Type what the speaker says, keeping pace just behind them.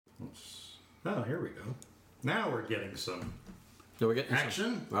Oh, here we go. Now we're getting some So we're getting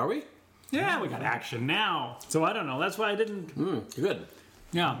action. Are we? Yeah, we got action now. So I don't know. That's why I didn't. Good.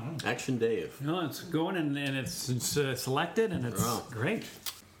 Yeah. Action Dave. No, it's going and it's selected and it's Oh. great.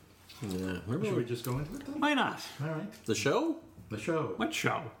 Yeah. Should we just go into it then? Why not? All right. The show? The show. What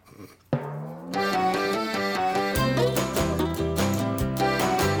show?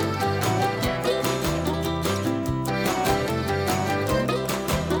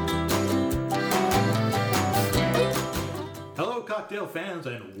 Hello, cocktail fans,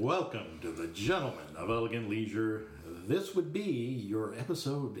 and welcome to the Gentlemen of Elegant Leisure. This would be your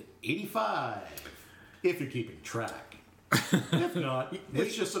episode 85, if you're keeping track. If not,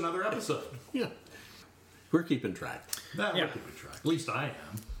 it's just another episode. Yeah. We're keeping track. We're Yeah. keeping track. At least I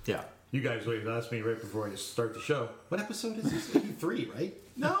am. Yeah. You guys always ask me right before I start the show, what episode is this? 83, right?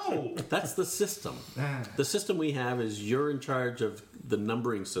 No! That's the system. Ah. The system we have is you're in charge of the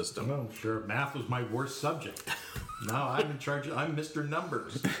numbering system. Oh, sure. Math was my worst subject. Now I'm in charge. I'm Mr.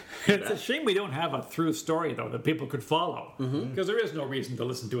 Numbers. It's a shame we don't have a through story, though, that people could follow. Because there is no reason to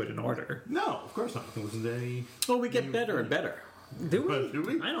listen to it in order. No, of course not. It wasn't any. Well, we get better and better. Do we? Do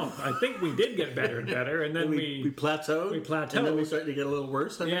we? I think we did get better and better, and then We plateaued. We plateaued. And then we started to get a little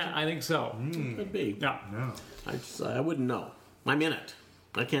worse. Yeah, I think so. Could be. Yeah. No. I wouldn't know. I'm in it.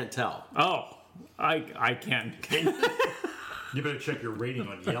 I can't tell. Oh, I can. You better check your rating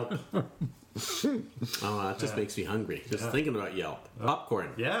on Yelp. Oh, that just makes me hungry. Just thinking about Yelp. Popcorn.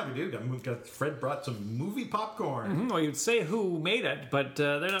 Yeah, we do. Fred brought some movie popcorn. Well, you'd say who made it, but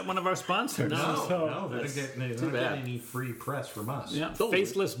they're not one of our sponsors. No, So- no, they don't get, they're too not bad. getting any free press from us. Yeah, Oh.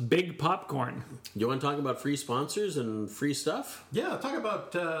 faceless big popcorn. You want to talk about free sponsors and free stuff? Yeah, talk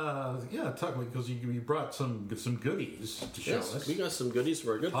about because you brought some goodies to show us. We got some goodies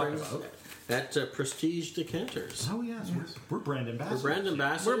for our good Talk friends about. at Prestige Decanters. Oh yes, we're brand ambassadors. We're brand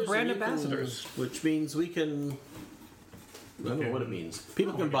ambassadors. We're brand and you can- ambassadors. which means we can. I don't know what it means.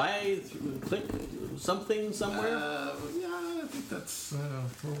 People can buy, click something somewhere. Yeah, I think that's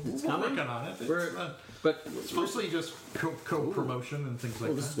we're coming. working on it. But It's mostly just co-promotion and things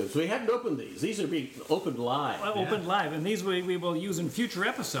like this is that. good. So we hadn't opened these. These are being opened live. Open live, and these we will use in future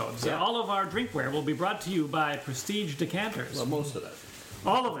episodes. Yeah. All of our drinkware will be brought to you by Prestige Decanters. Well, most of it.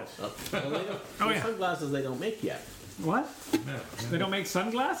 All of it. Well, they don't, Oh, the yeah. sunglasses they don't make yet. What? Yeah, They don't make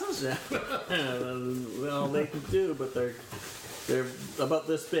sunglasses? Yeah. Well, they do, but they're about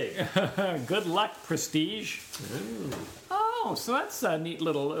this big. Good luck, Prestige. Oh, so that's a neat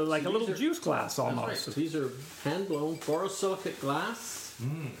little, like a these little are- juice glass almost. Right. These are hand-blown borosilicate glass.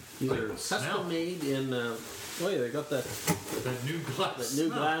 These are smell. custom made in. Oh yeah, they got that that new glass. new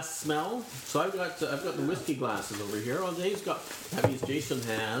smell. glass smell. So I've got the whiskey glasses over here. Oh, Dave's got these. Jason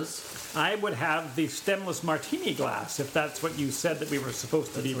has. I would have the stemless martini glass if that's what you said that we were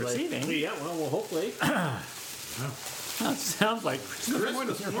supposed to be receiving. Yeah, well, hopefully. That sounds like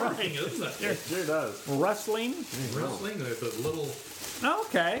Christmas morning, isn't it? It sure does. rustling. Wrestling with a little.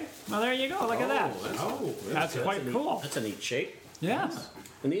 Okay, well there you go. Look at that. Oh, That's quite a cool. Neat, that's a neat shape. Yes,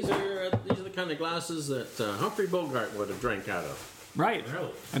 And these are the kind of glasses that Humphrey Bogart would have drank out of. right. Really?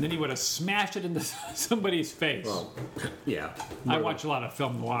 And then he would have smashed it into somebody's face. Well, yeah. I watch a lot of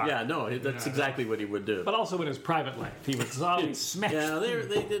film noir. Yeah, no, that's exactly what he would do. But also in his private life, he would always smash. Yeah,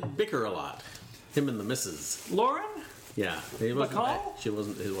 they did bicker a lot. Him and the missus. Lauren? Yeah, he wasn't. McCall? She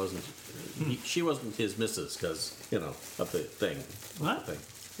wasn't. It wasn't. She wasn't his missus because of the thing. What? Thing.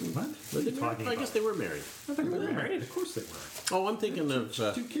 What? But they talking I guess they were married. I think we were married. Of course they were. Oh, I'm thinking of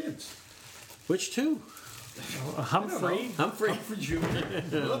Two kids. which two? Humphrey. Humphrey. Humphrey Jr.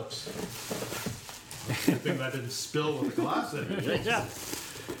 Whoops. Good thing that didn't spill with the glass in it. Yeah.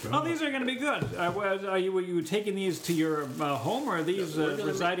 Oh, these are going to be good. Were you taking these to your home, or are these We're gonna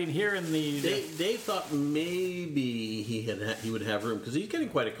residing here in the? Dave thought maybe he would have room because he's getting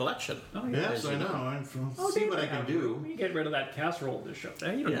quite a collection. Oh, Yes, I know. I'm see what I can do. You get rid of that casserole dish up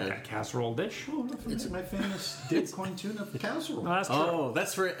there. You don't Yeah. need that casserole dish. Oh, it's my famous Dave Coin tuna casserole. No, that's true. Oh,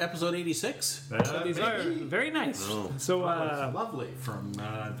 that's for episode 86. These are very nice. Oh. So, It's lovely. From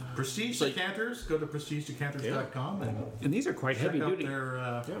Prestige Decanters, go to prestigedecanters.com and these are quite and check heavy out duty.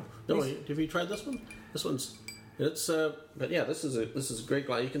 their. No, have you tried this one? This one's. It's but yeah, this is a great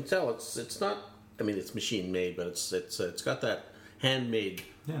glass. You can tell it's not. I mean, it's machine made, but it's got that handmade.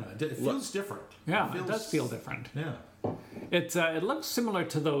 Yeah, it feels different. Yeah, it does feel different. Yeah. It looks similar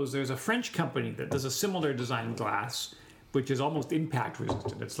to those. There's a French company that does a similar design glass, which is almost impact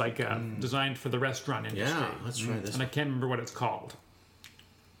resistant. It's like designed for the restaurant industry. Yeah, let's try this. And I can't remember what it's called.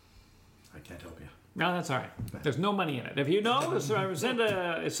 I can't help you. No, that's all right. There's no money in it. If you know, send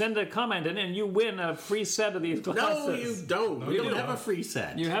a comment in and you win a free set of these glasses. No, you don't. We don't have a free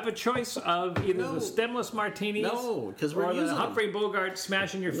set. You have a choice of either the stemless martinis because we're or the using Humphrey Bogart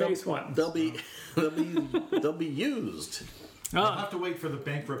smash in your face one. They'll be used. You'll have to wait for the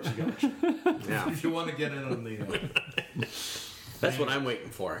bankruptcy auction Yeah, if you want to get in on the. that's what I'm waiting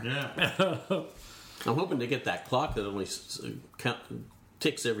for. Yeah. I'm hoping to get that clock that only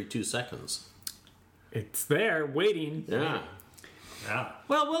ticks every 2 seconds. It's there, waiting. Yeah. Yeah.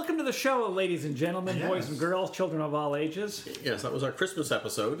 Well, welcome to the show, ladies and gentlemen, Yes. boys and girls, children of all ages. Yes, that was our Christmas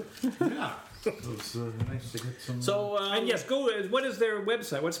episode. Yeah. It was nice to get some. So, And yes, go. What is their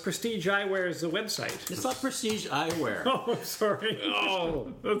website? What's Prestige Eyewear's website? it's not Prestige Eyewear. Oh, sorry.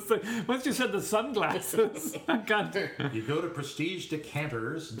 Oh, once you said the sunglasses, I got there. You go to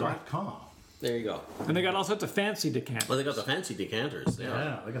prestigedecanters.com. There you go. And they got all sorts of fancy decanters. Well, they got the fancy decanters.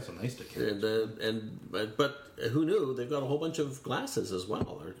 Yeah, they got some nice decanters. But who knew they've got a whole bunch of glasses as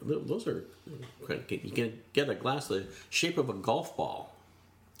well. Those are you can get a glass the shape of a golf ball.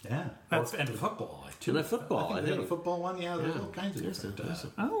 Yeah. And a football, too. And a football, I I think. think. A football one, yeah, there's all kinds of Yes, different. yes.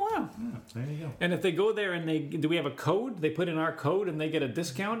 Oh wow! Yeah, there you go. And if they go there and do we have a code? They put in our code and they get a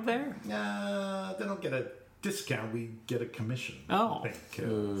discount there. They don't get a discount. We get a commission. Oh. I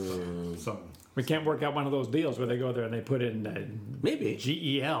think. Some. We can't work out one of those deals where they go there and they put in Maybe.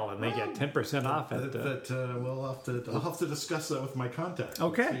 GEL and they get 10% off at. I'll have to discuss that with my contact.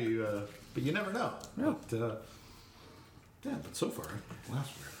 Okay. See, but you never know. Yeah. But so far, last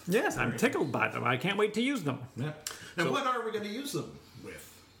year. Yes, I'm tickled by them. I can't wait to use them. Yeah. And what are we going to use them with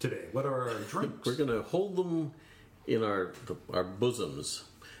today? What are our drinks? We're going to hold them in our bosoms.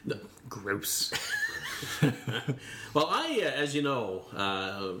 Gross. Well, I, as you know,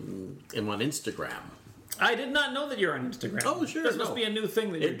 am on Instagram. I did not know that you're on Instagram. Oh, sure, This must no. be a new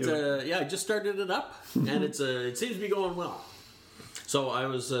thing that you're doing. Yeah, I just started it up, and it seems to be going well. So I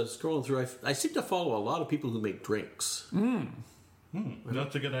was scrolling through. I seem to follow a lot of people who make drinks.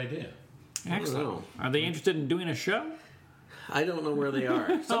 That's a good idea. Excellent. know. Are they interested in doing a show? I don't know where they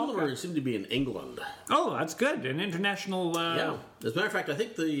are. Some of them seem to be in England. Oh, that's good. An international. Yeah. As a matter of fact, I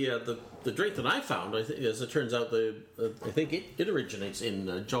think the drink that I found, I think, as it turns out, I think it originates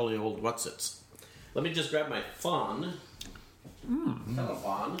in jolly old Wutsits. Let me just grab my fawn. Hello,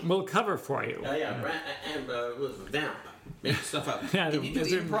 fawn. We'll cover for you. And vamp. Make stuff up. Yeah, Can you do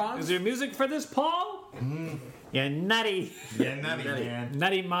is, there, improv? is there music for this, Paul? Yeah, nutty. Yeah, nutty, man.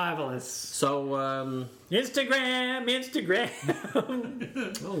 Nutty marvelous. So, Instagram.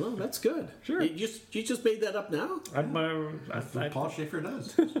 oh no, that's good. Sure. You just made that up now? That's what Paul Schaefer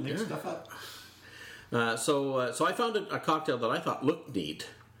does. Make stuff up. So I found a cocktail that I thought looked neat,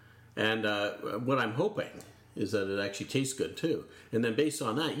 and what I'm hoping is that it actually tastes good too. And then based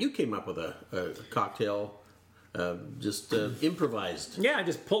on that, you came up with a cocktail, just improvised. Yeah, I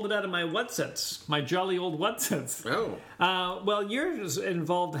just pulled it out of my Wutsits, my jolly old Wutsits. Oh, Well, yours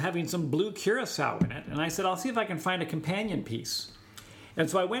involved having some blue curacao in it, and I said, I'll see if I can find a companion piece. And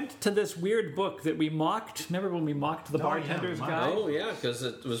so I went to this weird book that we mocked. Remember when we mocked the Oh, Bartender's yeah, Guide? oh yeah, because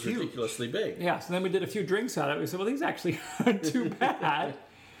it was Huge. ridiculously big. Yeah, so then we did a few drinks out of it. We said, well, these actually aren't too bad.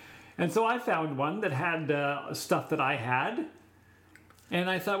 And so I found one that had stuff that I had. And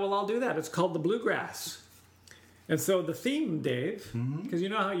I thought, well, I'll do that. It's called the Bluegrass. And so the theme, Dave, because you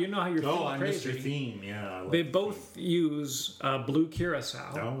know how you're Oh, I missed crazy. your theme. Yeah. I like They the both use blue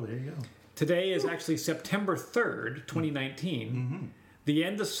curacao. theme. Oh, there you go. Today is actually September 3rd, 2019. The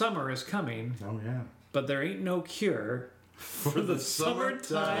end of summer is coming, Oh, yeah. but there ain't no cure for the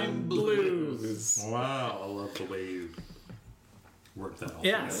summertime blues. Wow, I love the way you work that all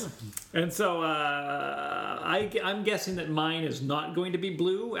Yes. And so I'm guessing that mine is not going to be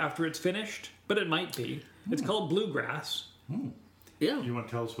blue after it's finished, but it might be. It's called Bluegrass. Yeah. You want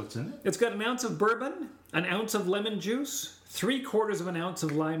to tell us what's in it? It's got an ounce of bourbon, an ounce of lemon juice, 3/4 of an ounce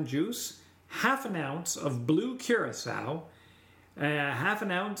of lime juice, half an ounce of blue curacao, half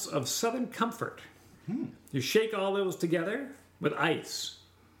an ounce of Southern Comfort. You shake all those together with ice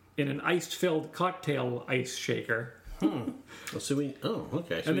in an ice-filled cocktail ice shaker. So okay. So And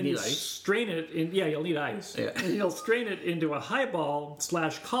we then you need ice. strain it in. Yeah, you'll need ice. Yeah. And you'll strain it into a highball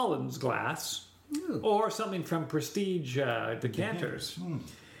 / Collins glass, or something from Prestige decanters,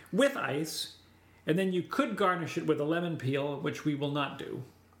 with ice. And then you could garnish it with a lemon peel, which we will not do.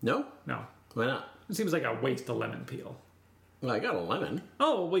 No? No, Why not? it seems like a waste of lemon peel. Well, I got a lemon.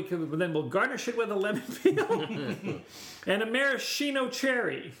 Oh, we could. Then we'll garnish it with a lemon peel and a maraschino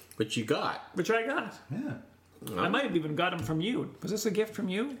cherry, Which you got. which I got. Yeah. I might have even got them from you. Was this a gift from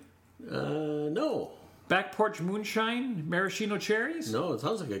you? No. Back Porch Moonshine, maraschino cherries. No, it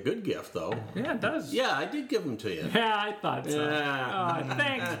sounds like a good gift, though. Yeah, it does. Yeah, I did give them to you. Yeah, I thought so. Yeah. Oh,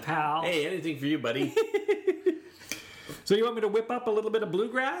 thanks, pal. Hey, anything for you, buddy. So you want me to whip up a little bit of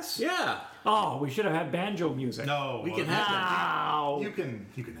bluegrass? Yeah. Oh, we should have had banjo music. No, We can have that. Ow. You can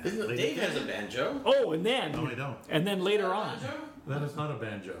have it later. Dave has a banjo. Oh, and then. No, I don't. And then later on. That is not a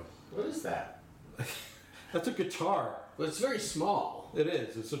banjo. What is that? That's a guitar. Well, it's very small. It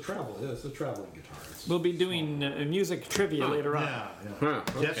is. It's a traveling guitar. It's, We'll be doing music trivia later on. yeah. Huh,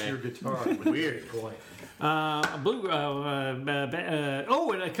 Guess okay. your guitar. Weird. And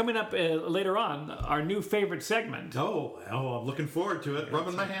coming up later on, our new favorite segment. Oh, I'm looking forward to it.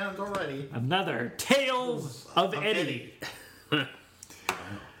 Rubbing my hands already. Another Tales of Eddie.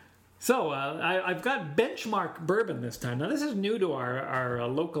 So I've got Benchmark bourbon this time. Now this is new to our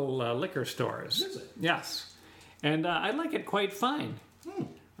local liquor stores. Is it? Yes, and I like it quite fine.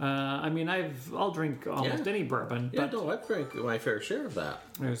 I mean, I'll drink almost Yeah. any bourbon, Yeah, but no, I've drank my fair share of that.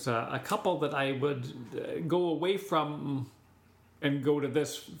 there's a couple that I would go away from and go to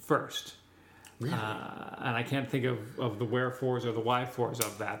this first. Really? And I can't think of the wherefores or the whyfores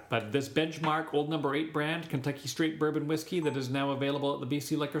of that. But this Benchmark Old No. 8 brand Kentucky Straight Bourbon Whiskey that is now available at the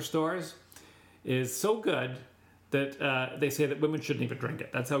BC liquor stores is so good that they say that women shouldn't even drink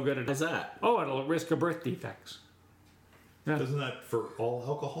it. That's how good it How's is. that? Oh, it'll risk a birth defects. Isn't that for all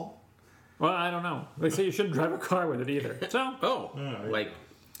alcohol? Well, I don't know. They say you shouldn't drive a car with it either. So, Oh, right. like,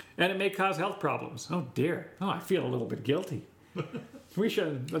 and it may cause health problems. Oh dear. Oh, I feel a little bit guilty. We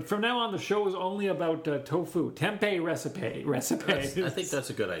should. But from now on, the show is only about tofu, tempeh recipe. I think that's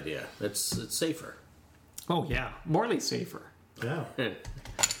a good idea. It's safer. Oh yeah, morely safer. Yeah.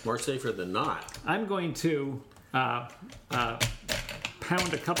 More safer than not. I'm going to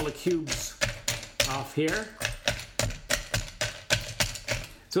pound a couple of cubes off here.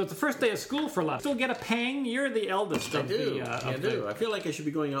 So it's the first day of school for lunch. Still get a pang? You're the eldest I of do. the... I do. I feel like I should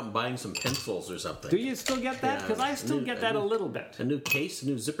be going out and buying some pencils or something. Do you still get that? Yeah, Because I still a new- get a that a new- little bit. A new case, a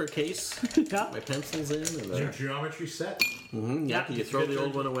new zipper case. Yeah. My pencils in. And Your geometry set. yeah, you throw the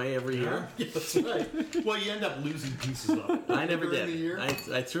old one away every year. Yeah, that's right. Well, you end up losing pieces of it. I never During did. the year?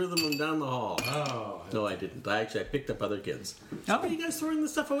 I threw them down the hall. Oh. No, I didn't. I picked up other kids. Oh. Why are you guys throwing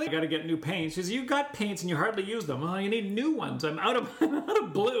this stuff away? I got to get new paints. She says, you got paints and you hardly use them. Oh, you need new ones. I'm out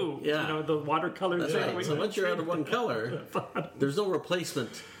of blue. Yeah. You know, the watercolors. That's there. right. So once you're out of one color, there's no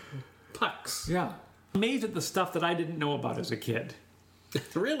replacement pucks. Yeah. Amazed at the stuff that I didn't know about as a kid.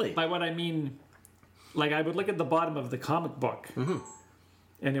 Really? By what I mean, like I would look at the bottom of the comic book,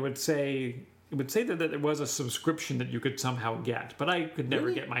 and it would say that there was a subscription that you could somehow get, but I could never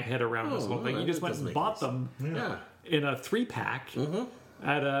Really? get my head around this Oh, whole thing. well, You just that went doesn't and make bought them Yeah. in a 3-pack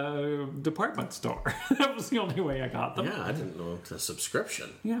at a department store. That was the only way I got them. Yeah, I didn't know it's a subscription.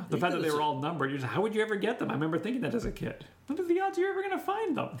 Yeah, the You fact that could've they were s- all numbered. How would you ever get them? I remember thinking that as a kid. What are the odds you're ever going to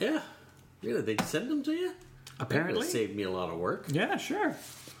find them? Yeah. Really? They send them to you? Apparently. That saved me a lot of work. Yeah, sure.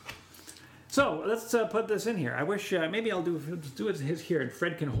 So let's put this in here. I wish maybe I'll do it here, and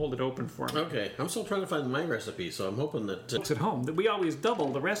Fred can hold it open for me. Okay, I'm still trying to find my recipe, so I'm hoping that. Folks at home, that we always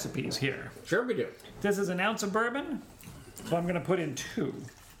double the recipes here. Sure, we do. This is an ounce of bourbon, so I'm going to put in 2.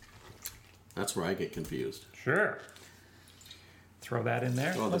 That's where I get confused. Sure. Throw that in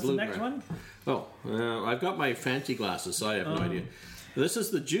there. Oh, the What's the blue next brand. one? Oh, I've got my fancy glasses, so I have no idea. This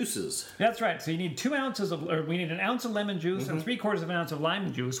is the juices. That's right. So you need 2 ounces of, or we need an ounce of lemon juice and 3/4 of an ounce of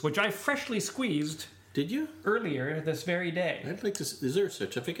lime juice, which I freshly squeezed Did you? earlier this very day. I'd like to. Is there a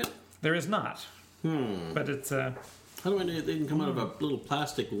certificate? There is not. But it's How do I know they didn't come out of a little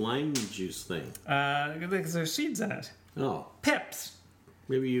plastic lime juice thing? because there's seeds in it. Oh, Pips.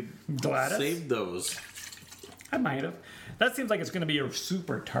 maybe you Gladys? saved those. I might have. That seems like it's going to be a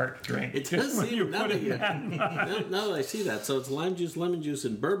super tart drink. It does when seem you now put that it you- in. now that I see that, so it's lime juice, lemon juice,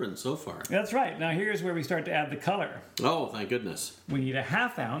 and bourbon so far. That's right. Now here's where we start to add the color. Oh, thank goodness. We need a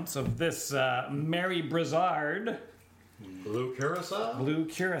 1/2 ounce of this Mary Brizard Blue Curacao? blue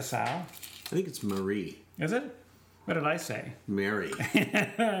curacao. I think it's Marie. Is it? What did I say? Mary.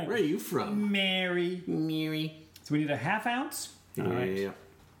 Where are you from? Mary. Mary. So we need a 1/2 ounce. All right. Yeah.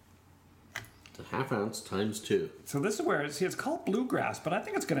 It's a 1/2 ounce times 2. So this is where it's called bluegrass, but I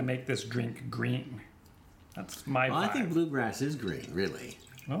think it's going to make this drink green. That's my Well, I vibe. think bluegrass is green, really.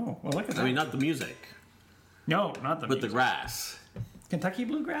 Oh, well, look at that. I mean, not the music, no, not the but the music. grass. Kentucky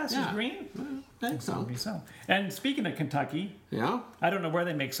bluegrass is Yeah. green? I think so. Maybe so. And speaking of Kentucky, Yeah. I don't know where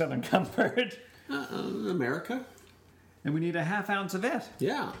they make Southern Comfort. America. And we need a 1/2 ounce of it.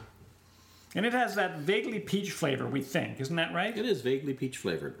 Yeah. And it has that vaguely peach flavor, we think. Isn't that right? It is vaguely peach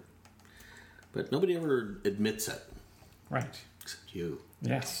flavored, but nobody ever admits it, Right. except you.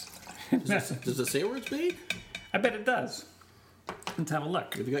 Yes. Does it say where it's made? I bet it does. Let's have a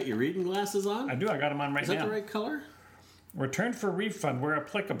look. Have you got your reading glasses on? I do. I got them on right Is that now. the right color? Returned for refund where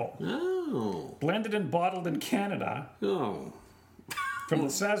applicable. Oh. Blended and bottled in Canada Oh. from the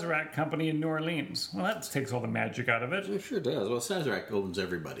Sazerac Company in New Orleans. Well, that takes all the magic out of it. It sure does. Well, Sazerac owns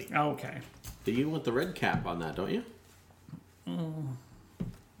everybody. Okay. But you want the red cap on that, don't you?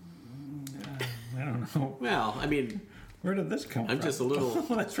 I don't know. Well, I mean, Where did this come from? I'm just a little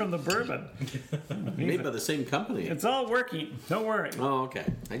Oh, that's from the bourbon. made by the same company. It's all working. Don't worry. Oh, okay.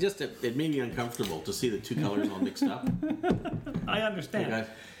 It made me uncomfortable to see the two colors all mixed up. I understand.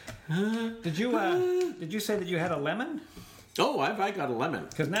 Okay. Did you say that you had a lemon? Oh, I got a lemon.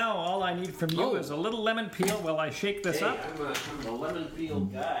 Because now all I need from you Oh. is a little lemon peel while I shake this up. I'm a lemon peel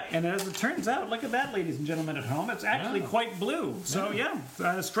guy. And as it turns out, look at that, ladies and gentlemen at home. It's actually quite blue. So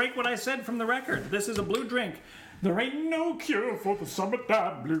strike what I said from the record. This is a blue drink. There ain't no cure for the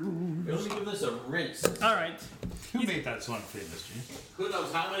summertime blues. Let me give this a rinse. All right. Who made that song famous, Gene? Who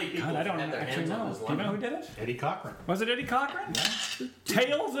knows how many people God, I don't had their actually hands on know. this Do you know lemon? who did it? Eddie Cochran. Was it Eddie Cochran?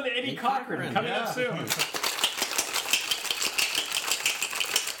 Tales of Eddie Cochran. Cochran, Coming yeah. up soon.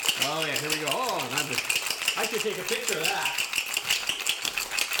 Oh, yeah, here we go. Oh, I should take a picture of that.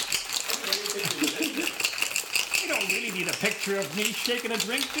 We don't really need a picture of me shaking a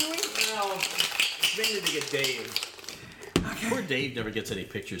drink, do we? Well, maybe to get Dave. Poor Dave never gets any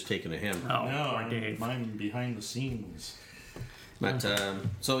pictures taken of him. Oh, No, poor Dave. mine behind the scenes. But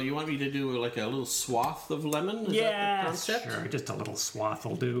so you want me to do like a little swath of lemon? Is that Yeah, the concept? sure. Just a little swath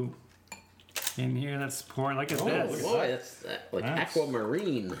will do. In here, let's pour. Look at Oh this. boy, that's like That's-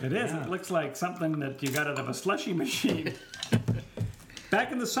 aquamarine. It is. Yeah. It looks like something that you got out of a slushy machine.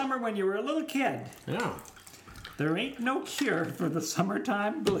 Back in the summer when you were a little kid, Yeah. there ain't no cure for the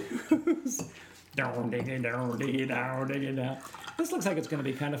summertime blues. Down, diggy, down, diggy, down, diggy, down. This looks like it's going to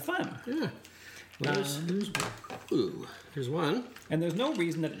be kind of fun. Yeah. Well, here's one. And there's no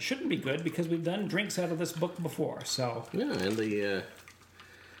reason that it shouldn't be good because we've done drinks out of this book before. So, Yeah, and the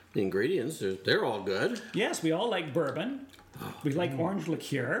ingredients, they're all good. yes, we all like bourbon. We like orange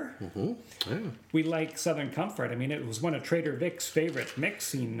liqueur. Yeah. We like Southern Comfort. I mean, it was one of Trader Vic's favorite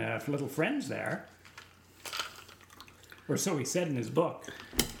mixing little friends there. Or so he said in his book.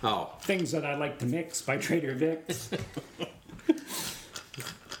 Oh, Things that I like to mix by Trader Vic's.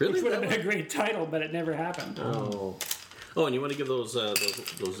 really? Which would have That been a great title, but it never happened. Oh. Oh, and you want to give those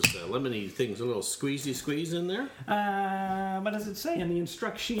lemony things a little squeeze in there? What does it say in the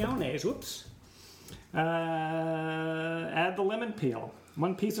instrucciones? Whoops. Add the lemon peel.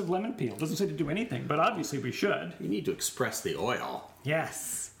 1 piece of lemon peel. Doesn't say to do anything, but obviously we should. You need to express the oil,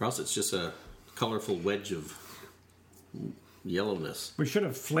 Yes. or else it's just a colorful wedge of yellowness. We should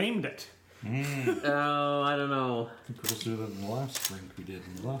have flamed it. Oh, I don't know. I think we'll do that in the last drink we did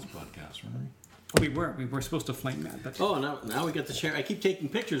in the last podcast, remember? We were supposed to flame that. But Oh, now we got the cherry. I keep taking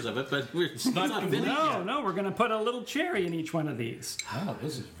pictures of it, but it's not finished yet. no, we're going to put a little cherry in each one of these. Wow,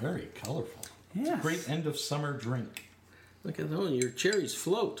 this is very colorful. Yes. Great end of summer drink. Look at those. Your cherries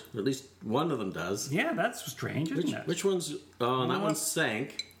float. At least one of them does. Yeah, that's strange, isn't it? Which one's... Oh, that one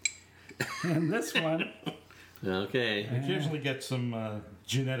sank. And this one, Okay. Occasionally get some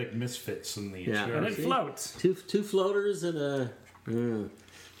genetic misfits in the Yeah. and cherry. it floats. Two floaters and a...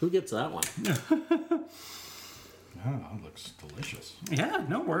 who gets that one? Oh, that looks delicious. Yeah,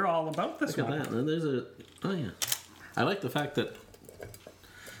 no, we're all about this Look at one. that. And there's a... Oh, yeah. I like the fact that...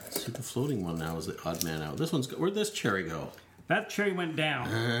 See, the floating one now is the odd man out. This one's... Where'd this cherry go? That cherry went down.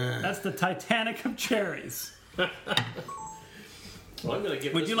 That's the Titanic of cherries. Well, I'm going to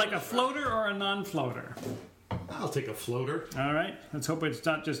give Would this you like one a floater or a non-floater? I'll take a floater. All right. Let's hope it's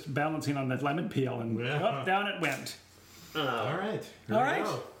not just balancing on the lemon peel and Yeah. up, down it went. All right. Here All we right.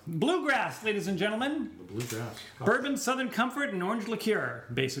 go. Bluegrass, ladies and gentlemen. The bluegrass. Bourbon, Southern Comfort, and orange liqueur,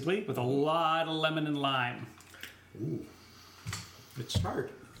 basically, with a lot of lemon and lime. It's hard,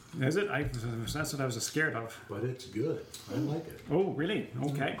 Is it? That's what I was scared of. but it's good. I like it. Oh, really?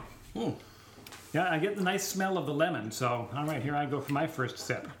 Okay. Yeah, I get the nice smell of the lemon. So, all right, here I go for my first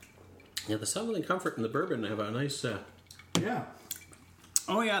sip. Yeah, the Southern Comfort and the bourbon have a nice... Yeah.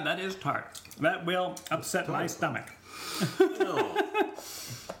 Oh, yeah, that is tart. That will upset my stomach. Oh.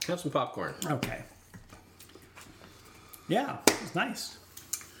 Have some popcorn. Okay. Yeah, it's nice.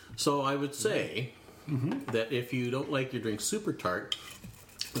 So I would say that if you don't like your drink super tart,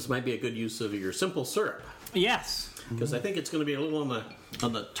 this might be a good use of your simple syrup, Yes. because I think it's going to be a little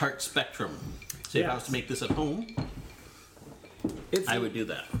on the tart spectrum. Say if I was to make this at home, It's, I would do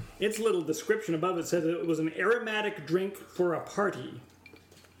that. its little description above it says it was an aromatic drink for a party.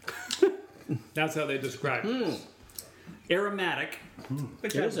 That's how they describe it. Aromatic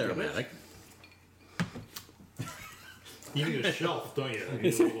It is aromatic. You need a shelf, don't you? You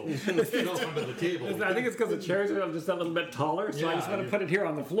need a little shelf under the table. I think it's because the chairs are just a little bit taller, so I just want to put it here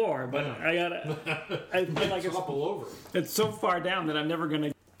on the floor. But I feel like it's topple over. It's so far down that I'm never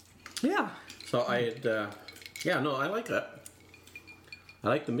gonna. Yeah. So I like that. I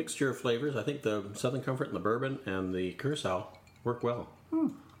like the mixture of flavors. I think the Southern Comfort and the bourbon and the Curacao work well. I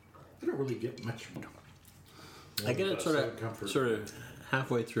don't really get much. I get it Southern Comfort. sort of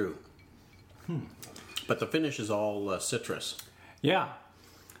halfway through. But the finish is all citrus. Yeah.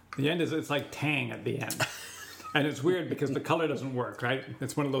 The end is, it's like tang at the end. And it's weird because the color doesn't work, right?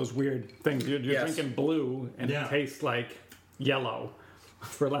 It's one of those weird things. You're Yes. drinking blue and it tastes like yellow,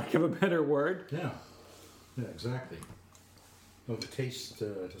 for lack of a better word. Yeah. Yeah, exactly. Well, the taste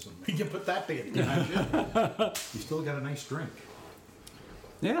doesn't. You put that thing in. You still got a nice drink.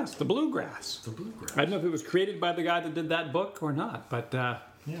 Yes, the bluegrass. The bluegrass. I don't know if it was created by the guy that did that book or not, but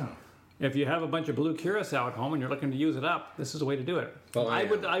Yeah. if you have a bunch of blue curacao at home and you're looking to use it up, this is the way to do it. Well, I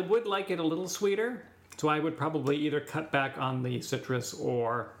would like it a little sweeter, so I would probably either cut back on the citrus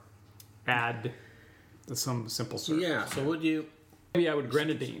or add some simple syrup. Yeah, so would you Maybe I would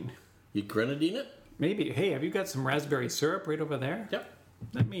grenadine. grenadine it? Maybe. Hey, have you got some raspberry syrup right over there? Yep.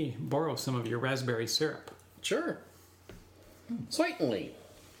 Let me borrow some of your raspberry syrup. Sure. Certainly.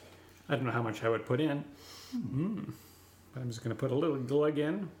 I don't know how much I would put in. But I'm just going to put a little glug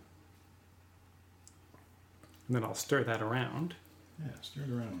in. And then I'll stir that around. Yeah, stir it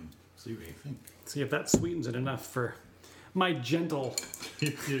around and see what you think. See if that sweetens it enough for my gentle.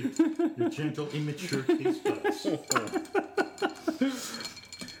 Your gentle, immature taste buds.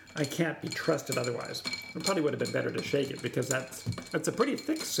 I can't be trusted otherwise. It probably would have been better to shake it because that's a pretty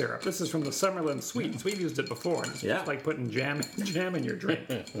thick syrup. This is from the Summerlin Sweets. We've used it before. It's Yeah. just like putting jam in your drink.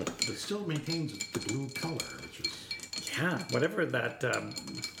 It still maintains the blue color, which is Yeah, whatever that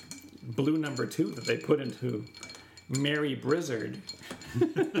blue number 2 that they put into Mary Blizzard. blue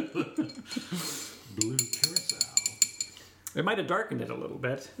curacao. It might have darkened it a little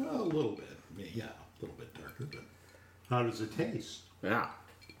bit. Well, a little bit. Yeah, a little bit darker, but how does it taste? Yeah.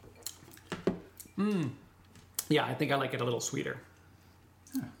 Yeah, I think I like it a little sweeter.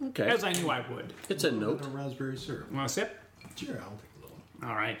 Okay. As I knew I would. It's a A note. little raspberry syrup. Want a sip? Sure, I'll take a little.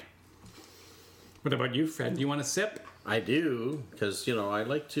 All right. What about you, Fred? Do you want a sip? I do, because, I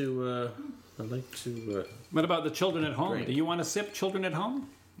like to, What about the children at home? Drink. Do you want a sip, children at home?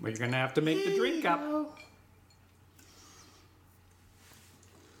 Well, you're going to have to make the drink up.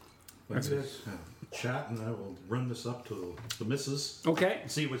 Let's chat, and I will run this up to the missus. Okay.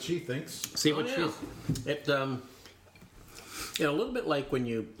 See what she thinks. See what yeah. It, a little bit like when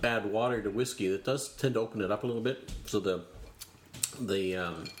you add water to whiskey, it does tend to open it up a little bit, so the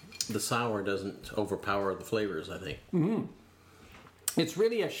sour doesn't overpower the flavors, I think. It's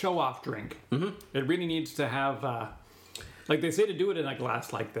really a show-off drink. It really needs to have, like they say to do it in a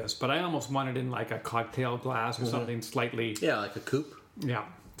glass like this, but I almost want it in like a cocktail glass or something slightly, Yeah, like a coupe. yeah,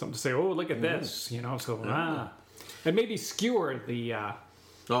 something to say, oh, look at this, and maybe skewer the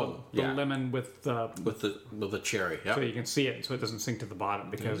lemon with With the cherry. Yeah. so you can see it, so it doesn't sink to the bottom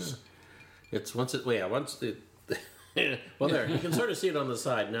because It's once it. Well, there you can sort of see it on the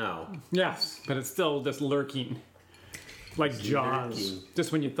side now. yes, but it's still just lurking. Like Jaws, lurking.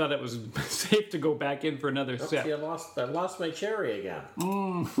 just when you thought it was safe to go back in for another sip. See, I lost my cherry again.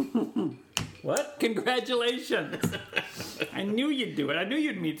 What? Congratulations! I knew you'd do it. I knew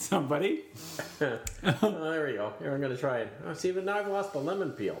you'd meet somebody. Oh, there we go. Here, I'm going to try it. Oh, see, but now I've lost the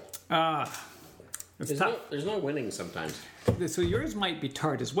lemon peel. It's There's tough. no winning sometimes. So yours might be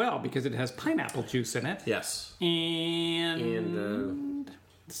tart as well because it has pineapple juice in it. Yes. And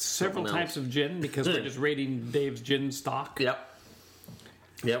several something types of gin because we're just rating Dave's gin stock. Yep.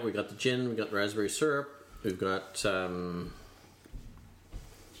 Yeah, we got the gin, we got the raspberry syrup, we've got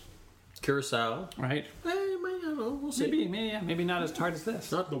curacao. Right? I don't know, we'll see. Maybe not as tart as this.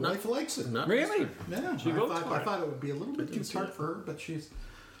 The wife likes it. Not Really? Yeah, She goes for I it. thought it would be a little bit too can see tart it. for her, but she's,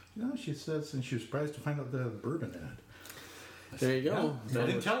 she says, and she was surprised to find out the bourbon in it. There you go. I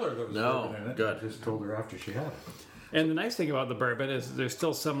didn't tell her there was No, bourbon in it. good. I just told her after she had it. And the nice thing about the bourbon is there's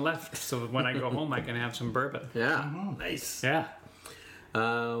still some left, so when I go home I can have some bourbon. Yeah, nice. Yeah.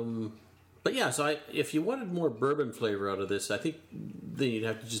 But yeah, so if you wanted more bourbon flavor out of this, I think then you'd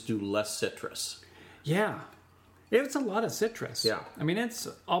have to just do less citrus. Yeah. It's a lot of citrus. Yeah. I mean, it's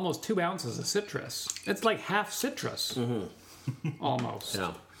almost 2 ounces of citrus. It's like half citrus. Almost.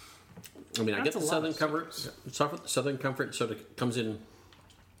 Yeah. I mean, I get That's the a lot of Southern Comfort sort of comes in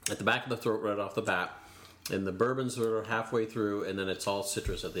at the back of the throat right off the bat, and the bourbon's sort of halfway through, and then it's all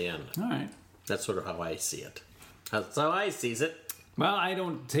citrus at the end. All right. That's sort of how I see it. That's how I sees it. Well, I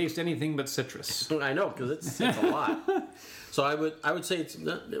don't taste anything but citrus. I know, because it's a lot. So I would say it's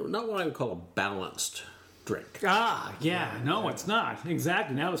not what I would call a balanced drink. Ah, yeah, no, it's not.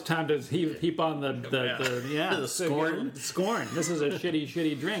 Exactly. Now it's time to heap on the scorn. Scorn. This is a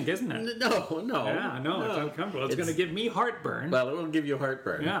shitty drink, isn't it? No. Yeah, no, it's uncomfortable. It's going to give me heartburn. Well, it will give you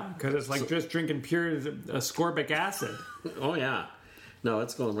heartburn. Yeah, because it's like just drinking pure ascorbic acid. Oh, yeah. No,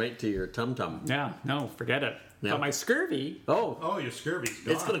 it's going right to your tum-tum. Yeah, no, forget it. Yeah. But my scurvy, Oh, your scurvy's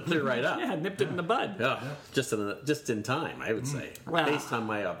gone. it's going to clear right up. yeah, nipped it in the bud. Yeah, just in time, I would say, Wow. based on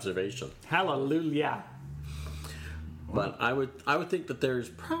my observation. Hallelujah. But I would think that there's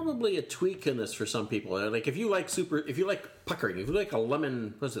probably a tweak in this for some people. Like if you like puckering, if you like a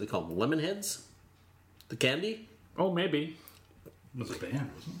lemon, what's it they call them? Lemon heads, the candy, Oh, maybe. It was a band,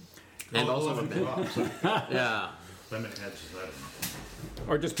 wasn't it? and also Lemon Drops. yeah, Lemon Heads, I don't know.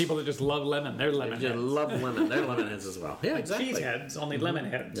 Or just people that just love lemon. They're lemon you heads. love lemon. They're lemon heads as well. Yeah, exactly. Cheese heads, only lemon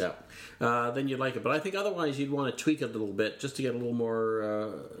heads. Yeah, then you'd like it. But I think otherwise you'd want to tweak it a little bit just to get a little more,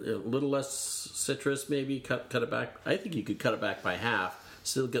 a little less citrus. Maybe cut it back. I think you could cut it back by half.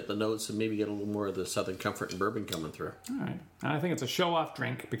 Still get the notes and maybe get a little more of the Southern Comfort and bourbon coming through. All right. And I think it's a show-off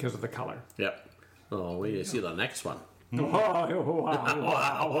drink because of the color. Yep. Oh, wait till you see the next one. Wow.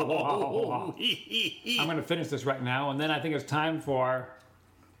 I'm going to finish this right now, and then I think it's time for...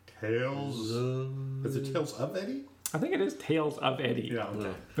 Tales. Is it Tales of Eddie? I think it is Tales of Eddie. Yeah,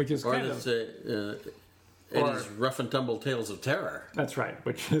 okay. Which is Or kind it's of... Eddie's Rough and Tumble Tales of Terror. That's right,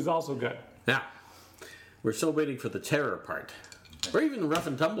 which is also good. Now, we're still waiting for the terror part. Or even the rough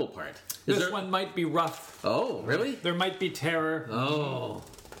and tumble part. This one might be rough. Oh, really? There might be terror. Oh.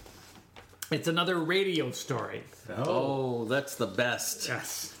 It's another radio story. Oh, that's the best.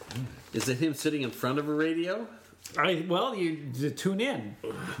 Yes. Is it him sitting in front of a radio? Well, you tune in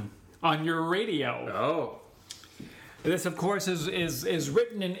on your radio. Oh. This, of course, is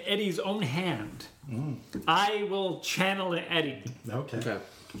written in Eddie's own hand. I will channel Eddie. Okay.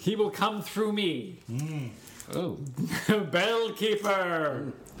 He will come through me. Oh.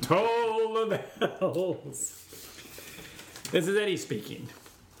 Bellkeeper, toll the bells. This is Eddie speaking.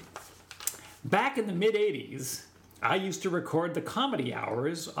 Back in the mid-'80s, I used to record the comedy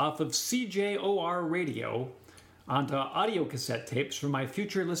hours off of CJOR radio onto audio cassette tapes for my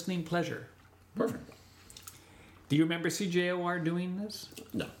future listening pleasure. Perfect. Do you remember CJOR doing this?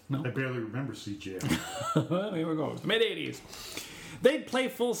 No. I barely remember CJ. Well, here we go. The mid-'80s. They'd play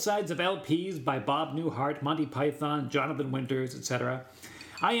full sides of LPs by Bob Newhart, Monty Python, Jonathan Winters, etc.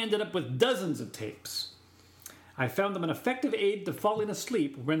 I ended up with dozens of tapes. I found them an effective aid to falling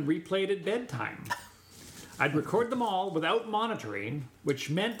asleep when replayed at bedtime. I'd record them all without monitoring, which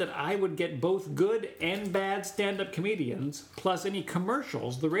meant that I would get both good and bad stand-up comedians, plus any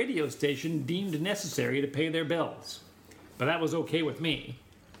commercials the radio station deemed necessary to pay their bills. But that was okay with me.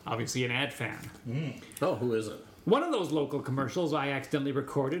 Obviously an ad fan. Oh, who is it? One of those local commercials I accidentally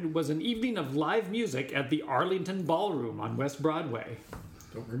recorded was an evening of live music at the Arlington Ballroom on West Broadway.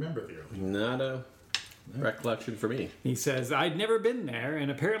 Don't remember the early. Not a recollection for me. He says, I'd never been there, and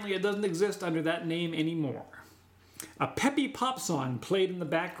apparently it doesn't exist under that name anymore. A peppy pop song played in the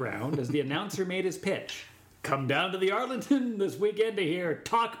background as the announcer made his pitch. Come down to the Arlington this weekend to hear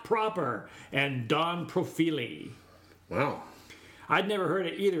Talk Proper and Don Profili. Wow. I'd never heard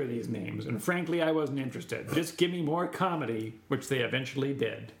of either of these names, and frankly, I wasn't interested. Just give me more comedy, which they eventually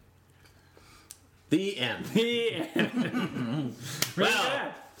did. The end. The end.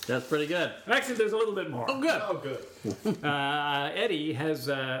 Wow. That's pretty good. Actually, there's a little bit more. Oh, good. Oh, good. Eddie has,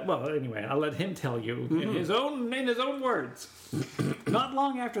 well, anyway, I'll let him tell you in his own words. Not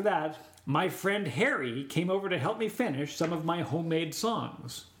long after that, my friend Harry came over to help me finish some of my homemade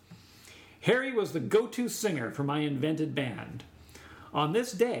songs. Harry was the go-to singer for my invented band. On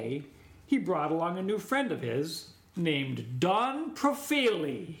this day, he brought along a new friend of his named Don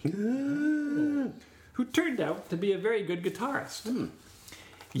Profili, who turned out to be a very good guitarist.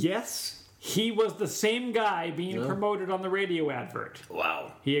 Yes, he was the same guy being promoted on the radio advert.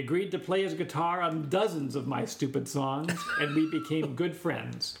 Wow. He agreed to play his guitar on dozens of my stupid songs, and we became good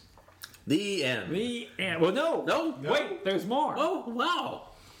friends. The end. The end. Well, no. No? Wait, there's more. Oh, wow.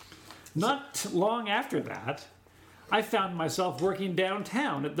 Not long after that, I found myself working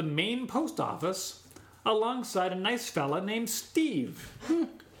downtown at the main post office alongside a nice fella named Steve.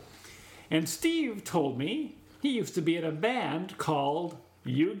 And Steve told me he used to be in a band called,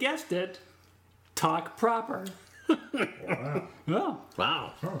 you guessed it, Talk Proper. Wow. Oh.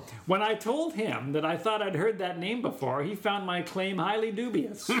 Wow. When I told him that I thought I'd heard that name before, he found my claim highly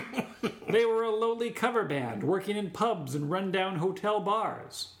dubious. They were a lowly cover band working in pubs and rundown hotel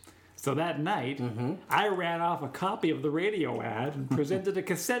bars. So that night, I ran off a copy of the radio ad and presented a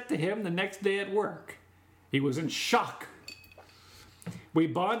cassette to him the next day at work. He was in shock. We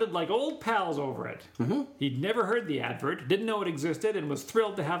bonded like old pals over it. He'd never heard the advert, didn't know it existed, and was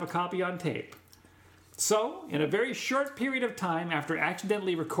thrilled to have a copy on tape. So, in a very short period of time after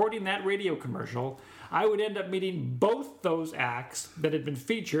accidentally recording that radio commercial, I would end up meeting both those acts that had been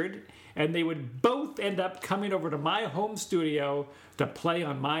featured, and they would both end up coming over to my home studio to play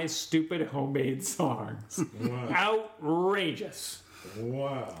on my stupid homemade songs. Wow. Outrageous.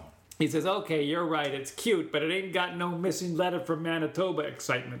 Wow. He says, okay, you're right, it's cute, but it ain't got no missing letter from Manitoba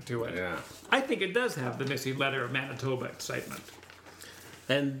excitement to it. Yeah. I think it does have the missing letter of Manitoba excitement.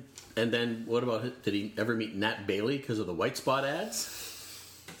 And then what about it? Did he ever meet Nat Bailey because of the white spot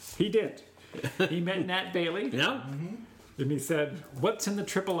ads? He did. He met Nat Bailey, Yeah. and he said, what's in the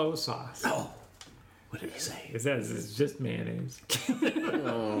triple O sauce? Oh. What did he say? He says it's just mayonnaise.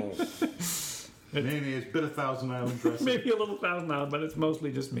 Oh. Mayonnaise, bit of Thousand Island dressing. Maybe a little Thousand Island, but it's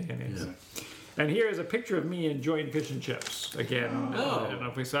mostly just mayonnaise. Yeah. And here is a picture of me enjoying fish and chips again. Oh. I don't know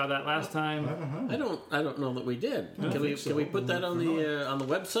if we saw that last time. I don't know that we did. Can we put that on the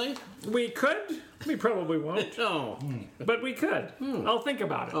website? We could. We probably won't, No. but we could. I'll think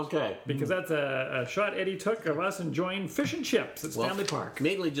about it. Okay. Because that's a shot Eddie took of us enjoying fish and chips at Stanley Park.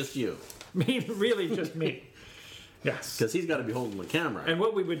 Mainly just you, Really just me. Yes. because he's got to be holding the camera. And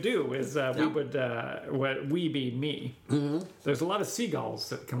what we would do is we being me. There's a lot of seagulls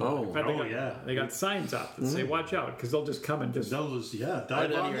that come Oh. out. In fact, Oh, yeah. They got signs up that say "Watch out," because they'll just come and just. They'll just, dive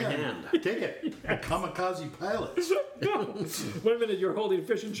Right out on of your in. hand. Take it. Kamikaze pilots. No. 1 minute you're holding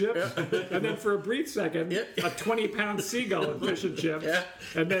fish and chips, and then for a brief second, Yeah. a 20-pound seagull and fish and chips, Yeah.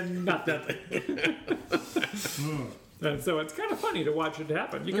 and then nothing. And so it's kind of funny to watch it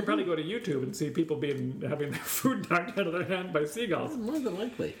happen. You can probably go to YouTube and see people having their food knocked out of their hand by seagulls. More than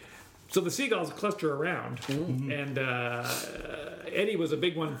likely. So the seagulls cluster around, and Eddie was a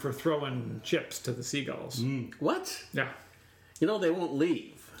big one for throwing chips to the seagulls. What? Yeah. You know they won't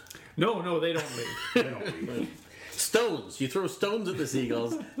leave. No, they don't leave. They don't leave. Stones. You throw stones at the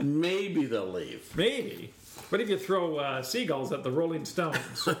seagulls, maybe they'll leave. Maybe. What if you throw seagulls at the Rolling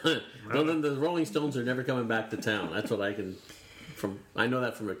Stones? Well, then the Rolling Stones are never coming back to town. That's what I know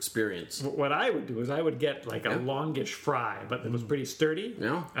that from experience. What I would do is I would get like a longish fry, but it was pretty sturdy.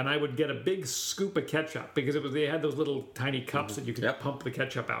 Yeah. And I would get a big scoop of ketchup because they had those little tiny cups that you could Yep. pump the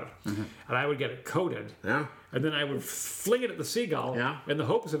ketchup out. And I would get it coated. Yeah. And then I would fling it at the seagull Yeah. in the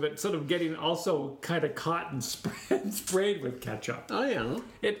hopes of it sort of getting also kind of caught and sprayed with ketchup. Oh yeah.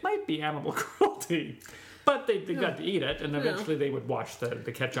 It might be animal cruelty. But they got to eat it, and eventually they would wash the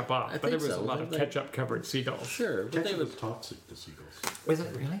ketchup off. But there think was so. a lot of They- ketchup-covered seagulls. Sure, but they Ketchup would. is toxic to seagulls. Is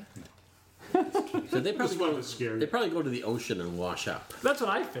it really? So they probably That's why go. it was scary. They probably go to the ocean and wash up. That's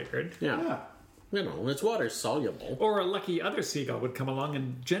what I figured. Yeah. Yeah. You know, it's water soluble. Or a lucky other seagull would come along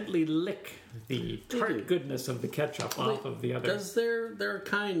and gently lick the do. tart goodness of the ketchup off of the other. Because they're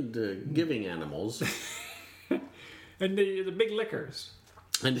kind giving animals. And the big lickers.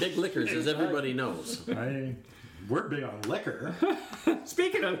 And big liquors, as everybody knows. We're big on liquor.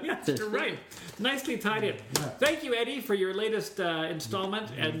 Speaking of, yes, you're right. Nicely tied in. Thank you, Eddie, for your latest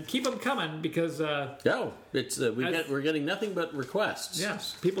installment, and keep them coming because, No, it's we're getting nothing but requests.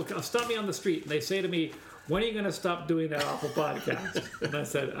 yes, people stop me on the street and they say to me, when are you going to stop doing that awful podcast? And I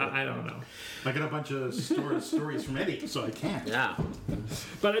said, I don't know. I got a bunch of stories from Eddie, so I can't. Yeah.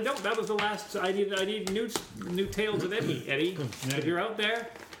 But I don't. That was the last. I need new tales of Eddie. Eddie, if you're out there,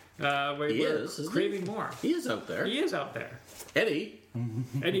 we're isn't craving more. He is out there. He is out there, Eddie,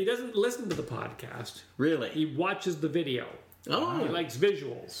 and he doesn't listen to the podcast. really? He watches the video. Oh. He likes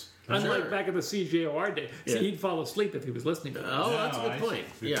visuals. Unlike back in the CJOR day. See, Yeah. he'd fall asleep if he was listening to this. Oh, that's a No, good I point.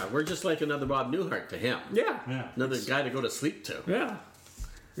 see. Yeah, we're just like another Bob Newhart to him. Yeah. Yeah. Another guy to go to sleep to. Yeah.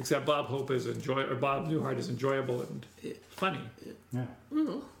 Except Bob Newhart is enjoyable and funny. Yeah.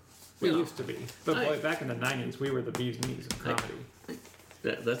 We used to be. But boy, back in the 90s, we were the bee's knees of comedy.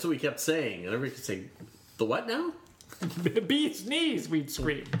 That's what we kept saying. And everybody could say, the what now? Bee's knees, we'd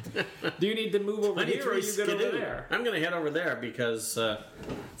scream. Do you need to move over here or are you good over Skidoo. there? I'm going to head over there because,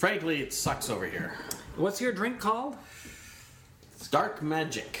 frankly, it sucks over here. What's your drink called? Dark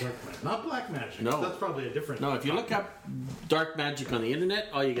Magic. Dark magic. Not black magic. No. That's probably a different. No, if you look up Dark Magic on the internet,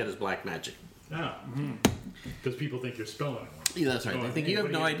 all you get is Black Magic. Yeah. Because people think you're spelling it wrong. Yeah, that's right. I think you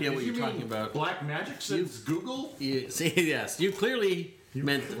have no idea what you're talking about. Black magic since Google? You, see, yes, you clearly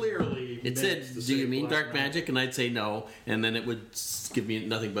meant. Clearly. It meant said, to "Do say you mean black dark magic?" And I'd say no, and then it would give me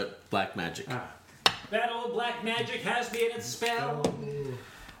nothing but black magic. That old black magic has me in its spell.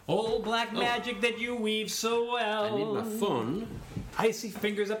 Old black magic that you weave so well. I need my phone. Icy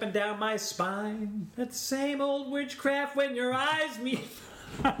fingers up and down my spine. That same old witchcraft when your eyes meet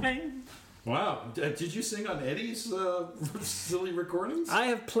mine. Wow. Did you sing on Eddie's silly recordings? I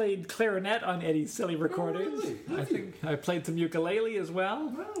have played clarinet on Eddie's silly recordings. really? I think I played some ukulele as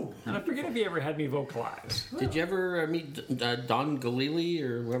well. Oh. And I forget if he ever had me vocalize. Did you ever meet Don Galili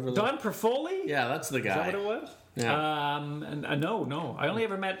or whoever? Don Perfoli? Yeah, that's the guy. Is that what it was? Yeah. No. I only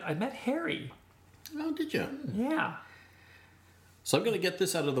ever met Harry. Oh, did you? Yeah. So I'm going to get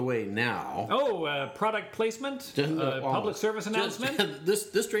this out of the way now. Oh, product placement? Public service announcement?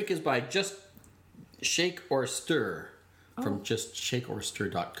 This drink is by Just Shake or Stir from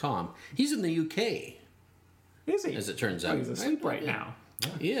justshakeorstir.com. He's in the UK, Is he? as it turns Oh, out. he's asleep right now.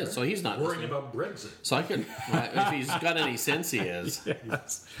 He is, so he's not Worrying listening. about Brexit. So I can, if he's got any sense, he is.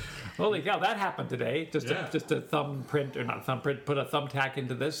 Yes. Holy cow, that happened today. Just a thumbprint, or not thumbprint, put a thumbtack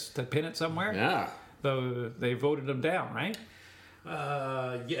into this to pin it somewhere. Yeah. Though they voted him down, right?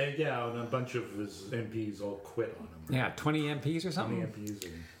 Yeah, and a bunch of his MPs all quit on him. Yeah, 20 MPs or something. 20 MPs.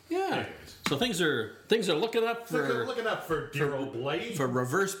 And Yeah. So things are looking up for looking up for dear old Blighty. for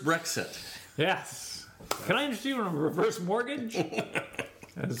reverse Brexit. Yes. Can I introduce you to a reverse mortgage?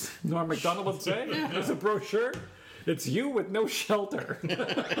 As Norm MacDonald would say, as a brochure. It's you with no shelter.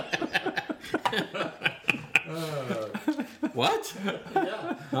 What?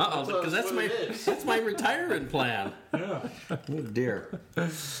 Yeah. Uh-oh, because That's what it is. that's my retirement plan. Yeah. Oh dear.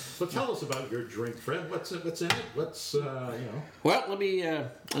 So tell us about your drink, Fred. What's in it? What's Well, let me. I'm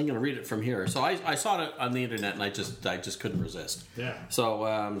going to read it from here. So I saw it on the internet, and I just couldn't resist. Yeah.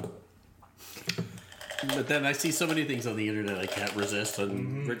 So, but then I see so many things on the internet I can't resist,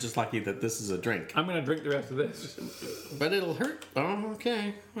 and we're just lucky that this is a drink. I'm going to drink the rest of this. But it'll hurt. Oh,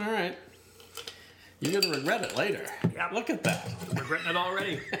 okay. All right. You're going to regret it later. Yep. Look at that. Regretting it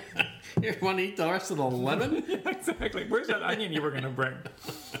already. You want to eat the rest of the lemon? Exactly. Where's that onion you were going to bring?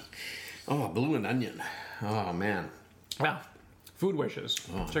 Oh, blue and onion. Oh, man. Well, Food Wishes.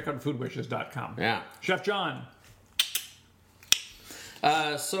 Check out foodwishes.com. Yeah. Chef John.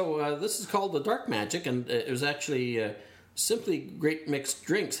 So this is called the Dark Magic, and it was actually Simply Great Mixed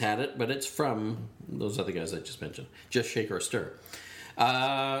Drinks had it, but it's from those other guys I just mentioned, Just Shake or Stir.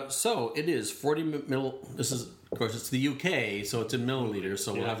 So it is 40 mil. This is, of course, it's the UK, so it's in milliliters.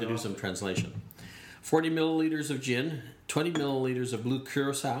 So we'll have to do some translation. 40 milliliters of gin, 20 milliliters of blue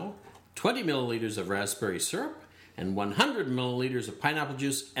curacao, 20 milliliters of raspberry syrup, and 100 milliliters of pineapple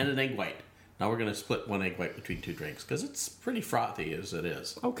juice and an egg white. Now we're going to split one egg white between two drinks because it's pretty frothy as it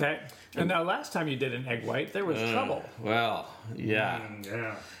is. Okay. And now last time you did an egg white, there was trouble. Well, yeah.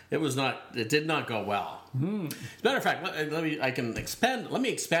 yeah. It did not go well. As a matter of fact, let me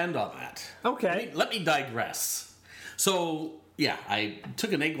expand on that. Okay. Let me digress. So, yeah, I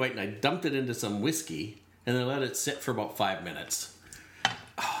took an egg white and I dumped it into some whiskey and then let it sit for about 5 minutes.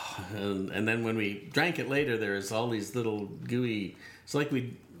 And then when we drank it later, there was all these little gooey.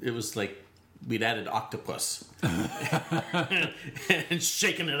 It was like we'd added octopus and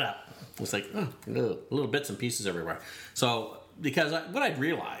shaken it up. It was like little bits and pieces everywhere. So, because what I'd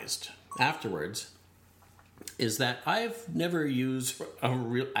realized afterwards is that I've never used a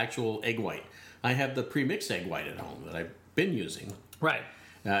real actual egg white. I have the pre-mixed egg white at home that I've been using. Right.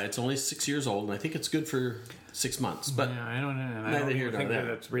 It's only 6 years old, and I think it's good for 6 months. But Yeah, I don't know. I Neither don't here even nor think there.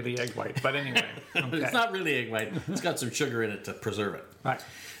 that it's really egg white. But anyway. Okay. it's not really egg white. It's got some sugar in it to preserve it. Right.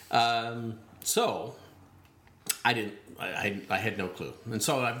 So I didn't. I had no clue, and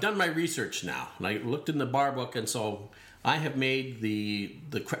so I've done my research now, and I looked in the bar book, and so I have made the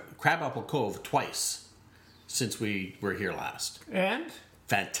Crabapple Cove twice since we were here last. And?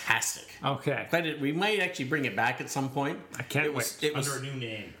 Fantastic. Okay. We might actually bring it back at some point. I can't wait. It was Under a new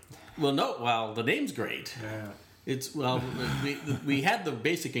name. well, the name's great. Yeah. It's we had the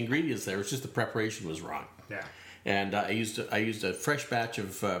basic ingredients there. It's just the preparation was wrong. Yeah. And I used a fresh batch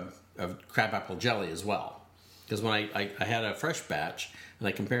of crabapple jelly as well. Because when I had a fresh batch and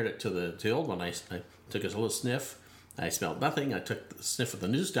I compared it to the old one, I took a little sniff. I smelled nothing. I took the sniff of the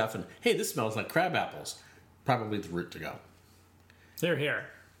new stuff, and hey, this smells like crab apples. Probably the route to go. Here.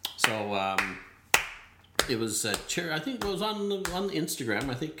 So it was I think it was on Instagram.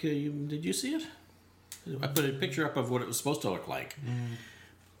 I think did you see it? I put a picture up of what it was supposed to look like.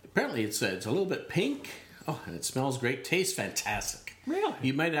 Apparently, it's a little bit pink. Oh, and it smells great. Tastes fantastic. Really?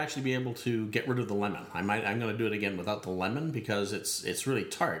 You might actually be able to get rid of the lemon. I'm going to do it again without the lemon because it's really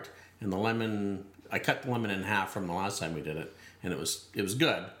tart. And the lemon, I cut the lemon in half from the last time we did it, and it was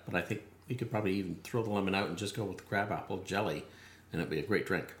good. But I think you could probably even throw the lemon out and just go with the crabapple jelly, and it'd be a great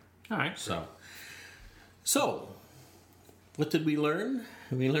drink. All right. So, what did we learn?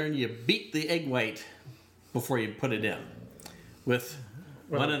 We learned you beat the egg white before you put it in. with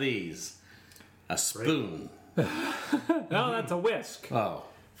one of these. A spoon. No, that's a whisk. Oh.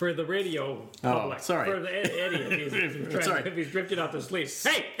 For the radio public. Sorry. For the Eddie, if he's drifting off to sleep.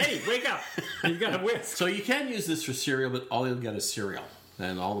 Hey, Eddie, wake up! You've got a whisk. So you can use this for cereal, but all you'll get is cereal.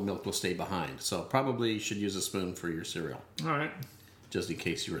 And all the milk will stay behind. So probably you should use a spoon for your cereal. All right. Just in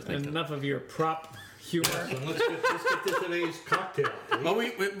case you were thinking. Enough of your prop humor. So let's get to today's cocktail. Please. Well,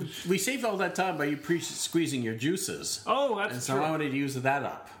 we saved all that time by you squeezing your juices. Oh, that's And so true. I wanted to use that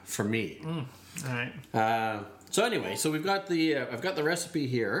up for me. All right. So anyway, so we've got I've got the recipe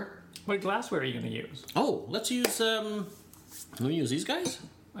here. What glassware are you going to use? Oh, let's use can we use these guys?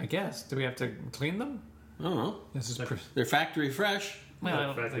 I guess. Do we have to clean them? I don't know. This is. They're factory fresh. Well, I don't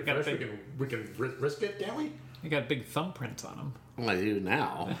In fact, they got first big. we can risk it, can't we? They got big thumbprints on them. Well, I do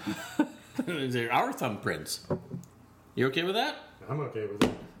now. They're our thumbprints. You okay with that? I'm okay with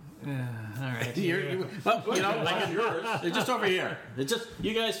it. All right. Well, you know, Like yours. they're just over here. It's just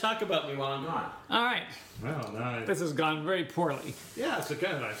you guys talk about me while I'm gone. All right. Well, no, This has gone very poorly. yeah, so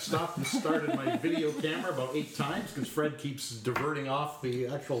again, I stopped and started my video camera about 8 times because Fred keeps diverting off the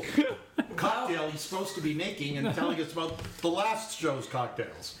actual cocktail he's supposed to be making and telling us about the last show's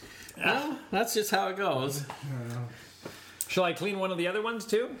cocktails. Well, that's just how it goes. Shall I clean one of the other ones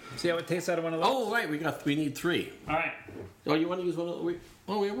too? See how it tastes out of one of those? Oh, right, we need 3. All right. Oh, you want to use one of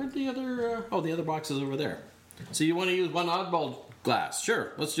the... where'd the other... the other box is over there. So you want to use one oddball glass.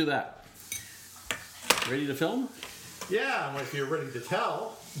 Sure, let's do that. Ready to film? Yeah, well, if you're ready to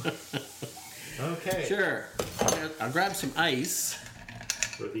tell. Okay. Sure. I'll grab some ice.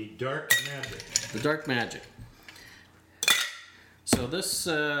 For the dark magic. The dark magic. So this...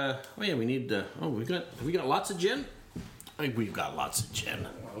 we need... we got lots of gin? I think we've got lots of gin.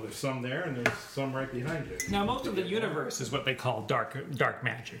 Well, there's some there and there's some right behind you. Now, most of the universe is what they call dark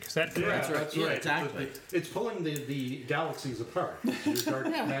magic. Is that correct? That's Yeah, right. exactly. It's pulling the galaxies apart. Your dark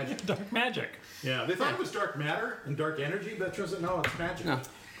magic. Dark magic. Yeah, they thought it was dark matter and dark energy, but it turns out no, it's magic. No.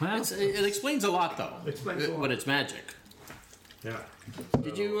 Well, It explains a lot, though. Explains a lot. When it's magic. Yeah.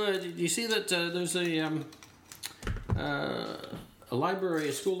 Did you see that there's a library,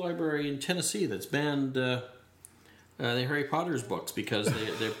 a school library in Tennessee that's banned the Harry Potter's books because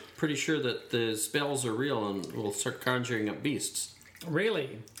they're pretty sure that the spells are real and will start conjuring up beasts.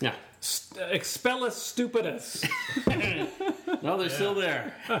 really? Yeah. Expellus stupidus. No, they're still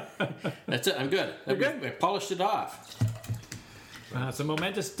there. That's it. I'm good. good? We polished it off. It's a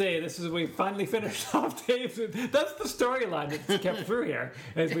momentous day. We finally finished off Dave's. That's the storyline that's kept through here,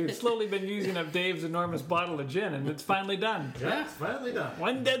 as we've slowly been using up Dave's enormous bottle of gin, and it's finally done. Yeah, it's finally done.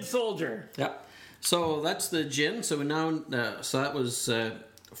 One dead soldier. Yeah. So that's the gin. So we now, so that was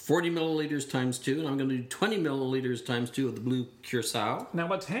 40 milliliters times 2, and I'm going to do 20 milliliters times 2 of the blue curacao. Now,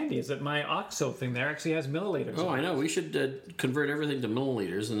 what's handy is that my OXO thing there actually has milliliters. Oh, on I know. We should convert everything to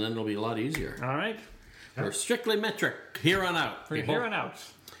milliliters, and then it'll be a lot easier. it. All right. We're strictly metric here on out. From here on out.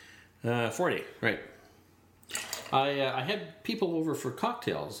 40, right. I had people over for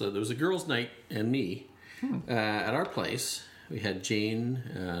cocktails. There was a girls' night and me at our place. We had Jane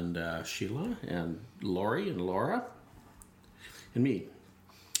and Sheila and Lori and Laura and me.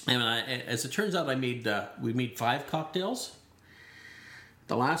 And as it turns out, we made 5 cocktails.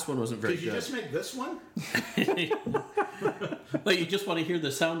 The last one wasn't very Did you good. just make this one? Well, you just want to hear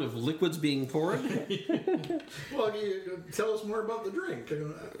the sound of liquids being poured? Well, you tell us more about the drink.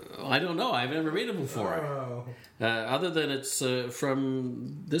 I don't know. I've never made it before. Oh. Other than it's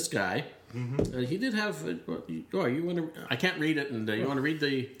from this guy. He did have. You want to? I can't read it, and you want to read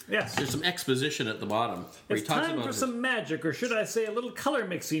the. Yes. There's some exposition at the bottom where It's he talks time about for his- some magic, or should I say a little color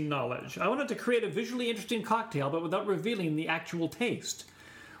mixing knowledge. I wanted to create a visually interesting cocktail, but without revealing the actual taste.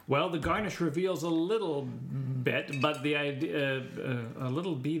 Well, the garnish reveals a little bit, but the idea, a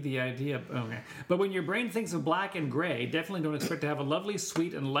little be the idea. Okay. But when your brain thinks of black and gray, definitely don't expect to have a lovely,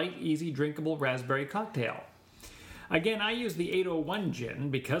 sweet, and light, easy, drinkable raspberry cocktail. Again, I use the 801 gin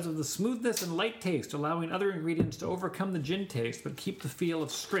because of the smoothness and light taste, allowing other ingredients to overcome the gin taste but keep the feel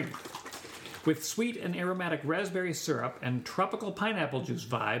of strength. With sweet and aromatic raspberry syrup and tropical pineapple juice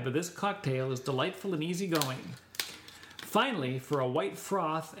vibe, this cocktail is delightful and easygoing. Finally, for a white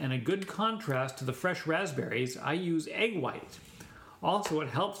froth and a good contrast to the fresh raspberries, I use egg white. Also, it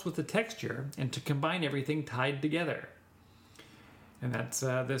helps with the texture and to combine everything tied together. And that's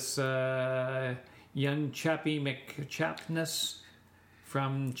this young Chappie McChapness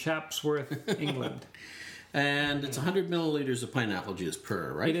from Chatsworth, England. And it's 100 milliliters of pineapple juice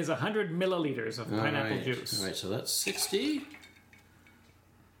per, right? It is 100 milliliters of pineapple All right. juice. All right, so that's 60.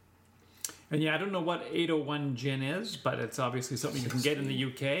 And yeah, I don't know what 801 gin is, but it's obviously something you can get in the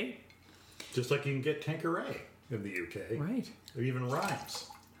UK. Just like you can get Tanqueray. in the UK. Right. Or even rhymes.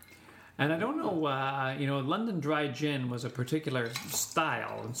 And I don't know, London Dry Gin was a particular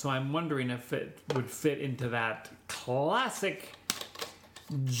style, and so I'm wondering if it would fit into that classic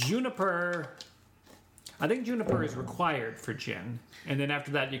juniper. I think juniper is required for gin, and then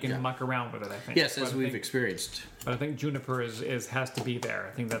after that you can muck around with it, I think. Yes, as we've experienced. But I think juniper is has to be there.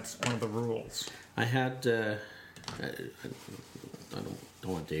 I think that's one of the rules. I had, I don't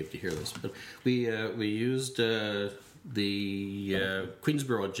want Dave to hear this, but we used the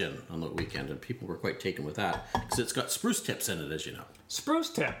Queensborough gin on the weekend, and people were quite taken with that because it's got spruce tips in it, as you know.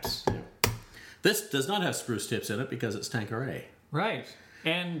 Spruce tips. This does not have spruce tips in it because it's Tanqueray. Right.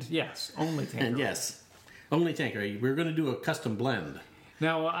 And yes, only Tanqueray. And yes, only Tanqueray. We're going to do a custom blend.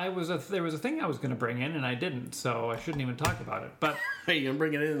 Now, there was a thing I was going to bring in, and I didn't, so I shouldn't even talk about it. But Are you going to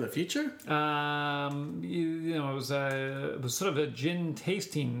bring it in the future? it was sort of a gin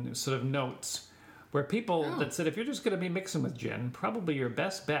tasting sort of notes, where people that said if you're just going to be mixing with gin, probably your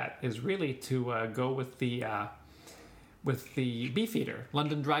best bet is really to go with the Beefeater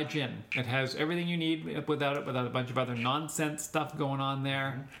London Dry Gin. It has everything you need without a bunch of other nonsense stuff going on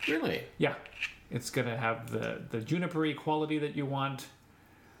there. Really? Yeah, it's going to have the juniper-y quality that you want,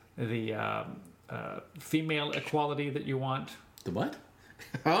 the female equality that you want. The what?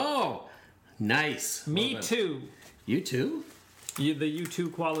 Oh, nice. Me too. You too? The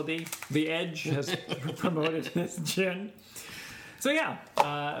U2 quality. The Edge has promoted this gin. So yeah,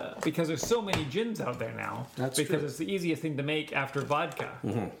 because there's so many gins out there now. That's because true. it's the easiest thing to make after vodka.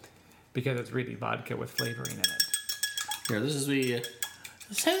 Mm-hmm. Because it's really vodka with flavoring in it. Here, this is the...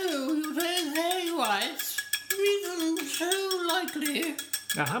 So, you say what? Reason so likely.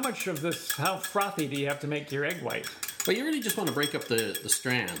 Now, how frothy do you have to make your egg white? Well, you really just want to break up the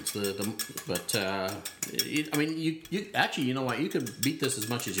strands. But you actually, you know what? You could beat this as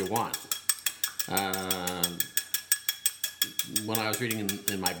much as you want. When I was reading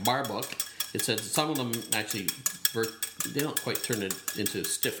in my bar book, it said some of them actually they don't quite turn it into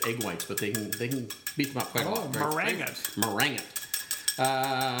stiff egg whites, but they can beat them up quite a lot. Meringue it. Meringue it.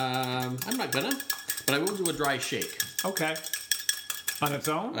 I'm not gonna, but I will do a dry shake. Okay. On its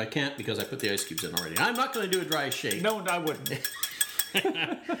own? I can't because I put the ice cubes in already. I'm not going to do a dry shake. No, I wouldn't.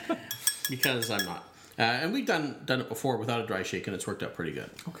 Because I'm not. And we've done it before without a dry shake, and it's worked out pretty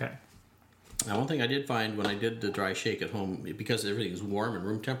good. Okay. Now, one thing I did find when I did the dry shake at home, because everything is warm and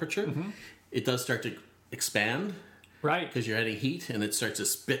room temperature, it does start to expand. Right. Because you're adding heat, and it starts to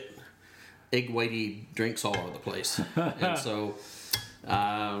spit egg whitey drinks all over the place. And so...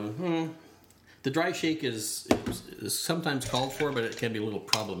 the dry shake is sometimes called for, but it can be a little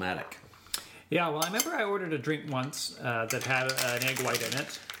problematic. Yeah, well, I remember I ordered a drink once that had an egg white in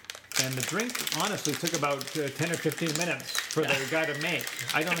it, and the drink honestly took about 10 or 15 minutes for the guy to make.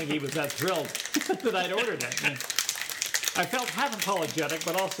 I don't think he was that thrilled that I'd ordered it. And I felt half apologetic,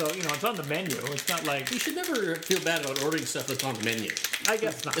 but also, it's on the menu. It's not like... You should never feel bad about ordering stuff that's on the menu. I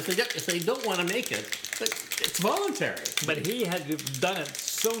guess not. If they don't want to make it, it's voluntary. But he had done it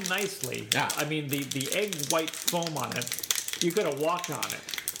so nicely. Yeah. I mean, the egg white foam on it, you could have walked on it.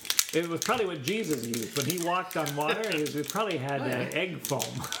 It was probably what Jesus used. When he walked on water, it probably had egg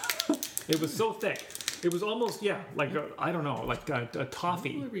foam. It was so thick. It was almost, like a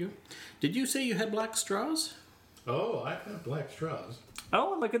toffee. Did you say you had black straws? Oh, I've got black straws.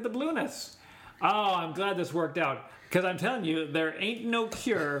 Oh, look at the blueness. Oh, I'm glad this worked out. Because I'm telling you, there ain't no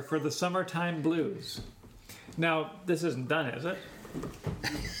cure for the summertime blues. Now, this isn't done, is it?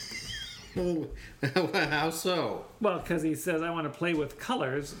 How so? Well, because he says, I want to play with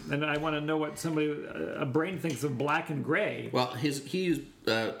colors, and I want to know what a brain thinks of black and gray. Well, he used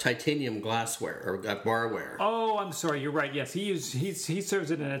titanium glassware, or barware. Oh, I'm sorry, you're right. Yes, he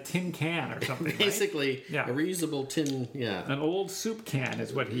serves it in a tin can or something, Basically, right? a reusable tin, An old soup can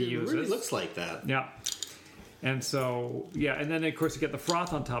is what he uses. It really looks like that. Yeah. And so, and then of course you get the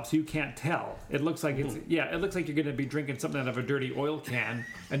froth on top, so you can't tell. It looks like it looks like you're going to be drinking something out of a dirty oil can,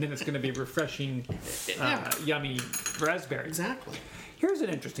 and then it's going to be refreshing, yummy raspberry. Exactly. Here's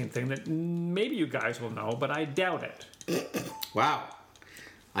an interesting thing that maybe you guys will know, but I doubt it. Wow.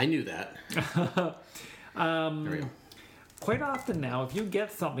 I knew that. There we go. Quite often now, if you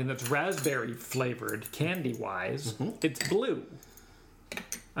get something that's raspberry flavored, candy-wise, it's blue.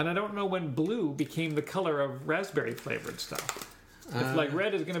 And I don't know when blue became the color of raspberry flavored stuff. If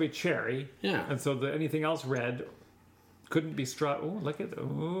red is going to be cherry, and so anything else red couldn't be straw. Oh, look at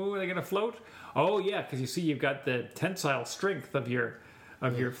are they going to float? Oh yeah, because you see you've got the tensile strength of your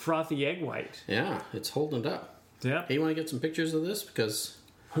frothy egg white. Yeah, it's holding it up. Yeah. Hey, you want to get some pictures of this? Because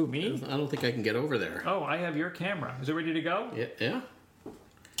who, me? I don't think I can get over there. Oh, I have your camera. Is it ready to go? Yeah.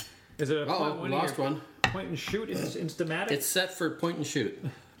 Is it a lost one. point and shoot Instamatic. It's set for point and shoot.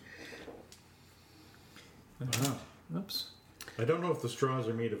 Wow. Oops. I don't know if the straws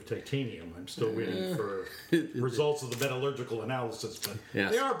are made of titanium. I'm still waiting for results of the metallurgical analysis, but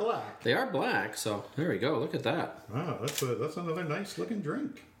Yes. they are black. They are black, so there we go. Look at that. Wow, that's another nice looking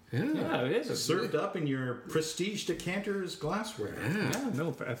drink. Yeah, it is. Served up in your prestige decanters glassware. Yeah,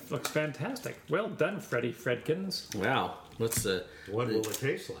 no, it looks fantastic. Well done, Freddie Fredkins. Wow. Let's. What will it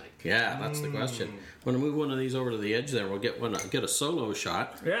taste like? Yeah, that's the question. I'm going to move one of these over to the edge there. We'll get a solo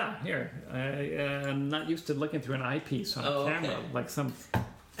shot. Yeah, here. I'm not used to looking through an eyepiece on Oh, camera okay. like some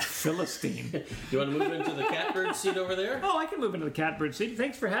Philistine. You want to move into the catbird seat over there? Oh, I can move into the catbird seat.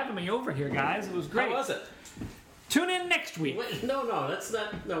 Thanks for having me over here, guys. It was great. How was it? Tune in next week. Wait, no, that's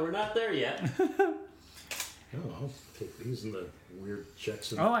not. No, we're not there yet. Oh, I'll take these in the weird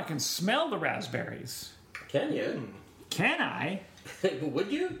checks. Oh, I can smell the raspberries. Can you? Can I?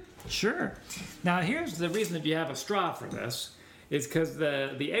 Would you? Sure. Now, here's the reason that you have a straw for this, is because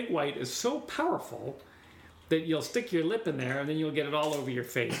the egg white is so powerful that you'll stick your lip in there and then you'll get it all over your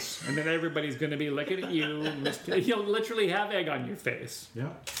face. And then everybody's going to be looking at you. And you'll literally have egg on your face. Yeah.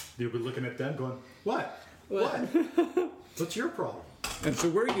 You'll be looking at them going, what? What? What's your problem? And so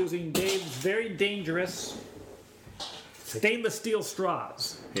we're using Dave's very dangerous stainless steel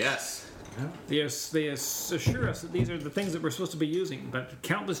straws. Yes. They assure us that these are the things that we're supposed to be using, but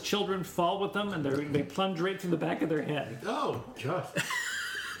countless children fall with them and they plunge right through the back of their head. Oh, God.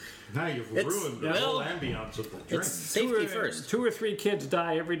 Now you've ruined the whole ambiance of the drink. It's safety first. 2 or 3 kids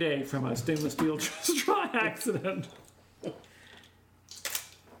die every day from a stainless steel straw accident. What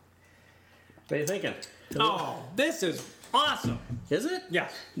are you thinking? Oh, this is awesome. Is it?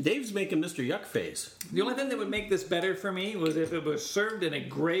 Yes. Dave's making Mr. Yuck face. The only thing that would make this better for me was if it was served in a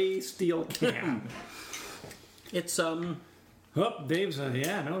gray steel can. It's Oh, Dave's, Dave.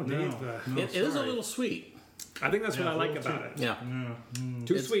 it is a little sweet. I think that's what I a like little about it. Yeah.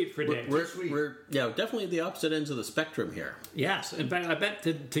 Too sweet for Dave. We're definitely at the opposite ends of the spectrum here. Yes. In fact, I bet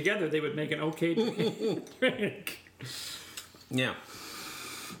together they would make an okay drink. Yeah.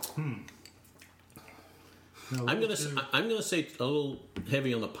 No, I'm gonna say a little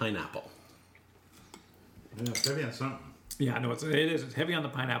heavy on the pineapple. Yeah, heavy on something. Yeah, no, it is. It's heavy on the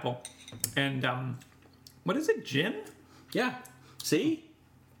pineapple. And, what is it, gin? Yeah. See?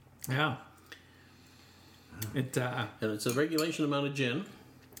 Yeah. It, And it's a regulation amount of gin.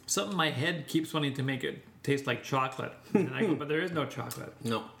 something in my head keeps wanting to make it taste like chocolate. And I go, but there is no chocolate.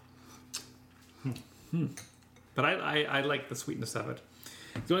 No. But I like the sweetness of it.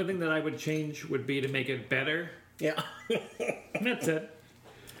 The only thing that I would change would be to make it better. Yeah. That's it.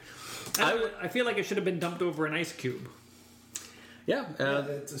 I feel like it should have been dumped over an ice cube. Yeah.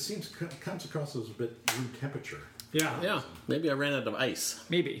 It seems comes across as a bit room temperature. Yeah. Yeah. Maybe I ran out of ice.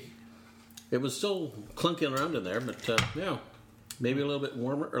 Maybe. It was still clunking around in there, but yeah. Maybe a little bit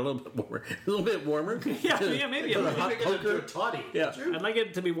warmer, or a little bit warmer. A little bit warmer. Yeah, maybe. Hot poker toddy. Yeah. I'd like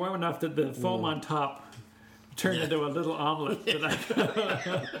it to be warm enough that the foam on top turned into a little omelet.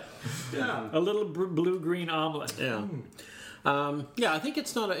 A little blue-green omelet. Yeah. Yeah, I think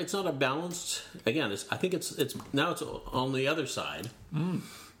it's not a balanced. Again, I think it's now it's on the other side. And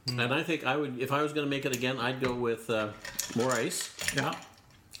I think I would, if I was going to make it again, I'd go with more ice, Yeah.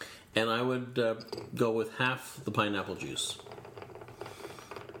 and I would go with half the pineapple juice.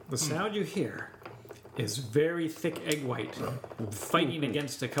 The sound you hear is very thick egg white fighting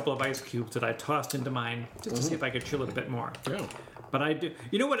against a couple of ice cubes that I tossed into mine just to see if I could chill it a bit more. Yeah. But I do.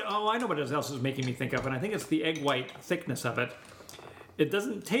 You know what? Oh, I know what else is making me think of, and I think it's the egg white thickness of it. It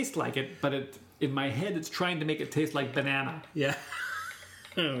doesn't taste like it, but in my head, it's trying to make it taste like banana, Yeah.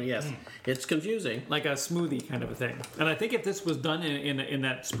 Yes. It's confusing. like a smoothie kind of a thing. And I think if this was done in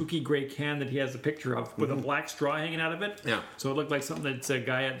that spooky gray can that he has a picture of with a black straw hanging out of it, Yeah. so it looked like something that a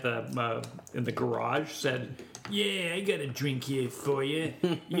guy at the in the garage said, "Yeah, I got a drink here for you.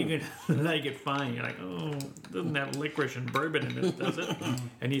 You're gonna like it fine." You're like, "Oh, doesn't have licorice and bourbon in it, does it?"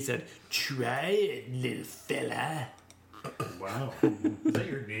 And he said, "Try it, little fella." Wow. Is that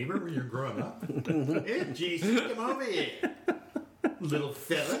your neighbor when you're growing up? Hey, Jason, come over here. Little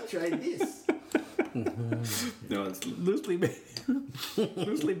fella, try this. No, it's loosely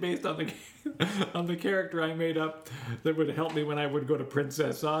based on the character I made up that would help me when I would go to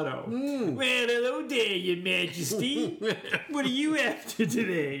Princess Auto. Well, hello there, Your Majesty. What are you after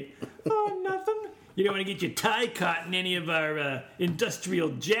today? Oh, nothing. You don't want to get your tie caught in any of our industrial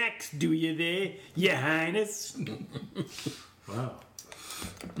jacks, do you there, Your Highness? Wow.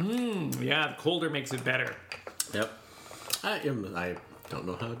 Yeah, the colder makes it better. Yep. Don't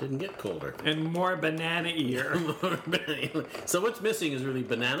know how it didn't get colder. And more banana-ier. So what's missing is really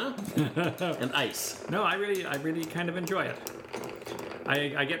banana and ice. No, I really kind of enjoy it.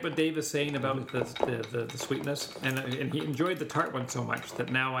 I get what Dave is saying about the sweetness, and he enjoyed the tart one so much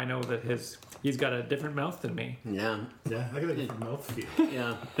that now I know that he's got a different mouth than me. Yeah. Yeah, I got a different mouthfeel.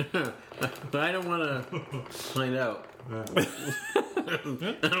 Yeah. But I don't want to find out. I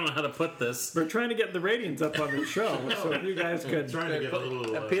don't know how to put this. We're trying to get the ratings up on the show, so if you guys could Trying to get a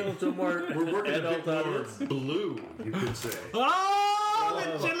little. Appeal to a more We're working a adult bit more audience. blue, you could say. Oh,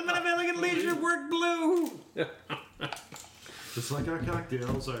 the gentlemen of Elegant Leisure work blue. Just like our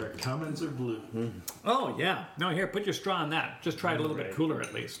cocktails, our comments are blue. Oh yeah. No, here, put your straw on that. Just try it a little bit Right. cooler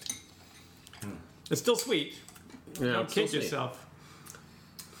at least. It's still sweet. Yeah, Don't it's so kid sweet. yourself.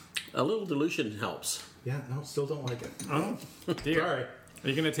 A little dilution helps. Yeah, no, still don't like it. Oh, dear. Sorry. Are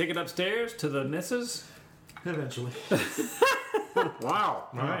you going to take it upstairs to the missus? Eventually. Wow.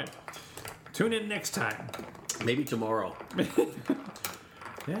 All right. Tune in next time. Maybe tomorrow.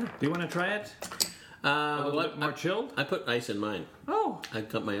 Yeah. Do you want to try it? A little bit more chilled? I put ice in mine. Oh, I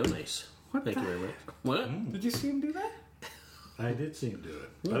got my own ice. What Thank the you very much. What? did you see him do that? I did see him do it,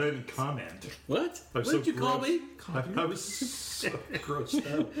 but I didn't comment. What? I What was did so you call gross. me? I was so grossed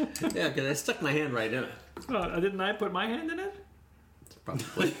out. Yeah, because I stuck my hand right in it. Oh, didn't I put my hand in it?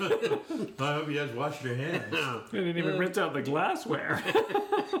 Probably. I hope you guys washed your hands. I didn't even rinse out the glassware.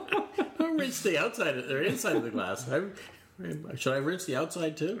 Don't rinse the outside or inside of the glass. Should I rinse the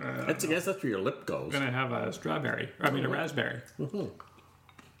outside too? I guess that's where your lip goes. I'm going to have a strawberry. I mean, a raspberry.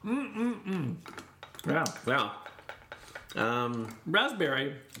 Yeah. Well,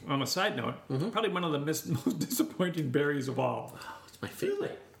 Raspberry, on a side note, probably one of the most disappointing berries of all. it's my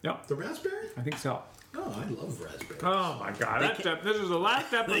favorite. Yep, The raspberry? I think so. Oh, I love raspberry. Oh my God! This is the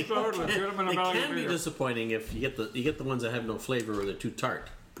last episode of Gentlemen of It can Elegant be Leisure. disappointing if you get the ones that have no flavor or they're too tart.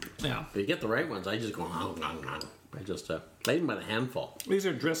 Yeah, But you get the right ones. I just go. I just I eat them by the handful. these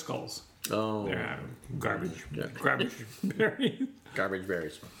are Driscolls. Oh, They're garbage, Yeah. garbage berries. garbage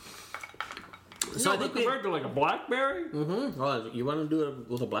berries. So I think compared to like a blackberry. Well, you want to do it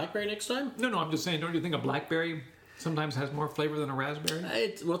with a blackberry next time? No, I'm just saying. Don't you think a blackberry sometimes has more flavor than a raspberry?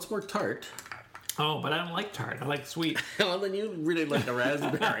 It's more tart. Oh, but I don't like tart. I like sweet. Well, then you really like a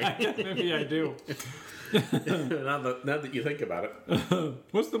raspberry. Maybe I do. now that you think about it,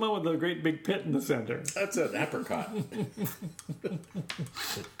 What's the one with the great big pit in the center? that's an apricot.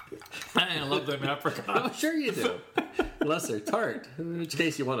 I love them apricots. Oh, sure you do. Unless they're tart, in which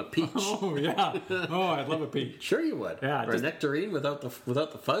case you want a peach. Oh yeah. Oh, I'd love a peach. Sure you would. Yeah, or just- a nectarine without the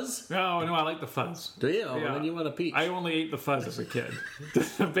fuzz. No, I like the fuzz. Do you? Oh, Yeah. then you want a peach. I only ate the fuzz as a kid.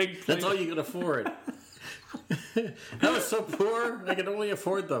 A big That's all you could afford. I was so poor, I could only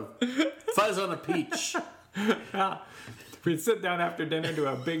afford the fuzz on a peach. Yeah. We'd sit down after dinner to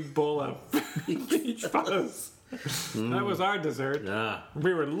a big bowl of peach fuzz. That was our dessert. Yeah.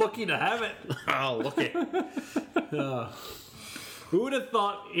 We were lucky to have it. Oh, look at Who would have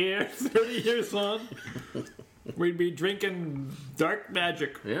thought 30 years on we'd be drinking dark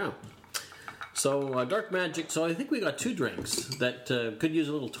magic? Yeah. So, dark magic. So, I think we got 2 drinks that could use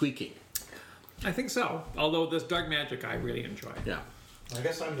a little tweaking. I think so. Although this dark magic I really enjoy. Yeah. I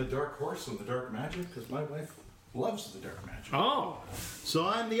guess I'm the dark horse in the dark magic because my wife loves the dark magic. Oh. So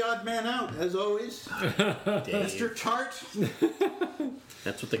I'm the odd man out, as always. Mr. Tart.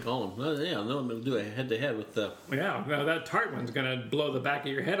 That's what they call them. Well, yeah, no, we'll do a head-to-head with the... Yeah, now that tart one's going to blow the back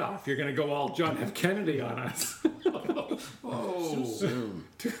of your head off. You're going to go all John F. Kennedy on us. Oh. Soon.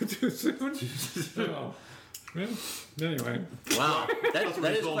 Too soon? Oh. Well, anyway, Wow. That's what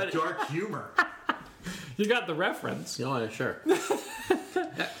that we is call quite... dark humor. you got the reference. Oh, yeah, sure.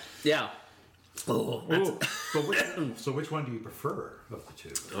 Yeah. Oh, that's... Ooh. So which one do you prefer of the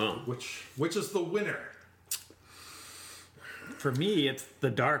two? Oh. Which is the winner? For me, it's the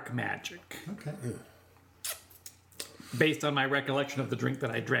dark magic, Okay. based on my recollection of the drink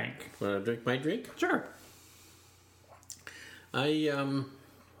that I drank. Want to drink my drink? Sure. I,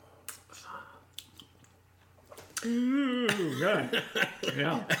 Ooh, good.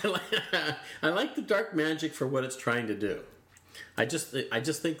 Yeah. I like the dark magic for what it's trying to do. I just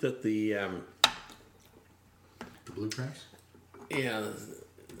think that the The bluegrass? yeah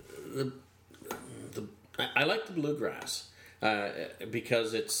the I like the bluegrass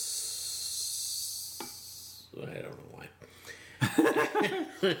because it's I don't know why.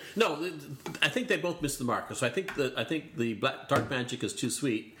 No, I think they both missed the mark. So I think the dark magic is too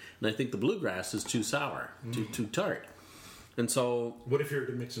sweet, and I think the bluegrass is too sour, too tart. And so, What if you were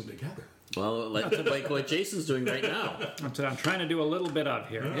to mix them together? well, like what Jason's doing right now. That's what I'm trying to do a little bit of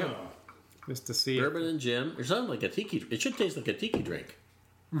here. Yeah. Just to see. Bourbon and gin. It sounds like a tiki. It should taste like a tiki drink.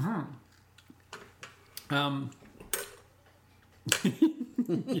 Yeah.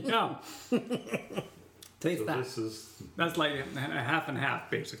 Taste So that. this is That's like a half and half,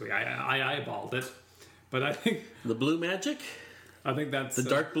 basically. I eyeballed it, but I think The blue magic? that's The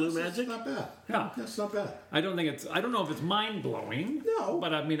dark blue that's magic? not bad. Yeah. That's not bad. I don't know if it's mind blowing. No.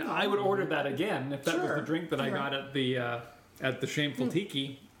 But I mean, I would order that again if that was Sure. the drink that I got at the Shameful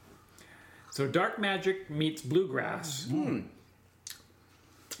Tiki. So dark magic meets bluegrass.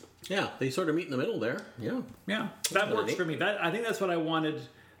 Yeah, they sort of meet in the middle there. Yeah. Yeah, that Really works neat. for me. I think that's what I wanted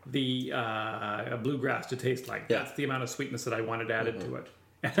the bluegrass to taste like. Yeah. That's the amount of sweetness that I wanted added to it,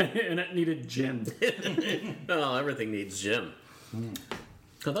 and it needed gin. Oh, everything needs gin.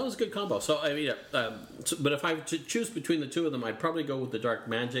 So that was a good combo. So I mean, but if I were to choose between the two of them, I'd probably go with the dark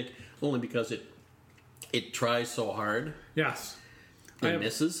magic, only because it tries so hard Yes, and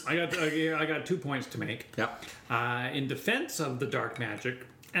misses. I got 2 points to make. Yep. In defense of the dark magic,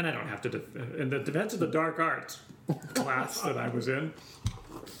 and I don't have to. In the defense of the dark arts class that I was in,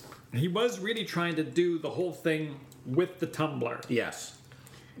 he was really trying to do the whole thing with the tumbler, Yes.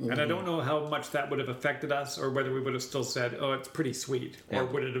 and I don't know how much that would have affected us, or whether we would have still said, "Oh, it's pretty sweet," Yeah. or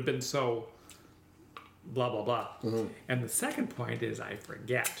would it have been so. Blah blah blah. And the second point is I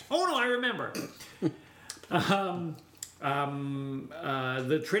forget. Oh no, I remember.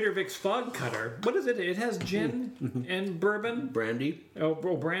 The Trader Vic's Fog Cutter. What is it? It has gin and bourbon. Brandy. Oh,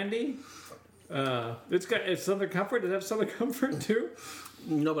 brandy. It's Southern Comfort. Does it have Southern Comfort too?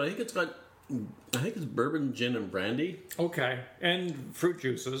 No, but I think it's bourbon, gin, and brandy. Okay, and fruit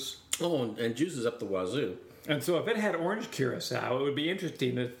juices. Oh, and juices up the wazoo. And so if it had orange curacao, it would be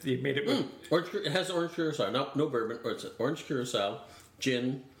interesting if you made it with. It has orange curacao. No bourbon. Or it's orange curacao,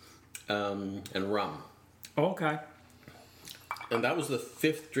 gin, and rum. Okay. And that was the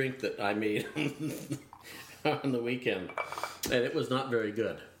 5th drink that I made on the weekend, and it was not very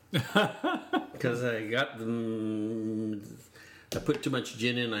good because I put too much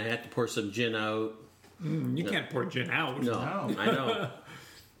gin in. I had to pour some gin out. You can't pour gin out. No, No. I know.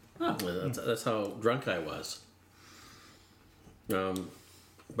 That's how drunk I was.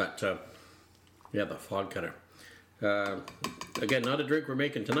 But yeah, the fog cutter. Again, not a drink we're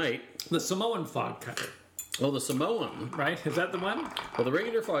making tonight. The Samoan Fog Cutter, Oh, the Samoan. right? Is that the one? Well, the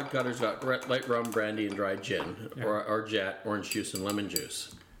regular fog cutter's got light rum, brandy, and dried gin, or jet, orange juice, and lemon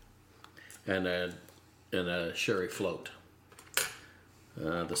juice, and a sherry float.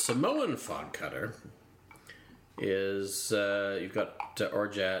 The Samoan fog cutter is you've got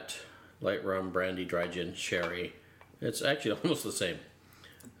orgeat, light rum, brandy, dry gin, sherry. It's actually almost the same.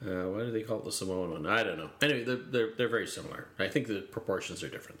 Why do they call it the Samoan one? I don't know. Anyway, they're very similar. I think the proportions are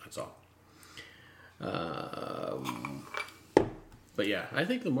different. That's all. But yeah, I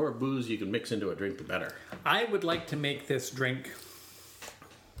think the more booze you can mix into a drink, the better. I would like to make this drink.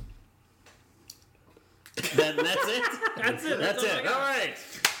 Then that's it. That's it. That's all I it. got. All right.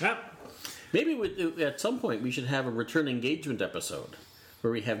 Yep. Maybe at some point we should have a return engagement episode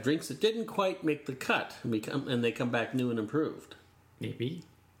where we have drinks that didn't quite make the cut and they come back new and improved. Maybe.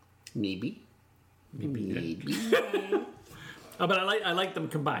 Maybe. Oh, but I like them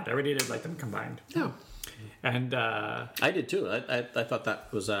combined. I really did like them combined. Yeah. And I did too. I thought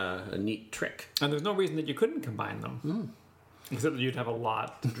that was a neat trick. there's no reason that you couldn't combine them. Except that you'd have a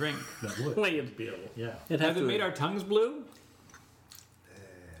lot to drink. that would Well, you'd be able. Yeah. It Has it made our tongues blue?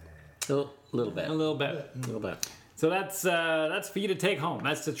 a little bit. A little bit. A little bit. So that's for you to take home.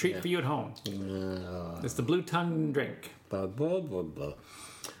 That's the treat for you at home. It's the blue tongue drink. Blah, blah, blah, blah.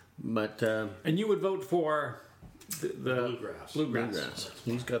 But And you would vote for the Bluegrass. bluegrass.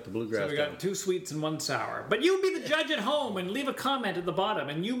 He's got the bluegrass. So we down. got 2 sweets and 1 sour. But you be the judge at home and leave a comment at the bottom,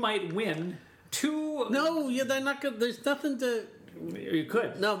 and you might win 2. No, yeah, they're not good. There's nothing to. You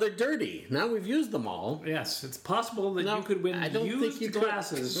could. No, they're dirty. Now we've used them all. Yes, it's possible that No, you could win I don't used think you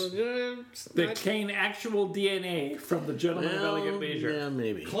glasses that contain actual DNA from the Gentleman of Elegant Leisure. Yeah,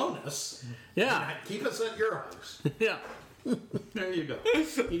 maybe. Clone us. Yeah, Keep us at your house. yeah. There you go.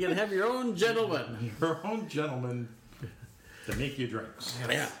 You can have your own gentleman. Your own gentleman to make you drinks.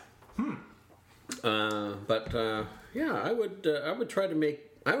 Yeah. Yeah, I would try to make.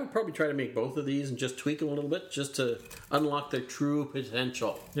 I would probably try to make both of these and just tweak them a little bit, just to unlock their true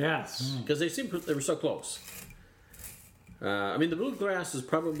potential. Yes. Because they were so close. I mean, the bluegrass is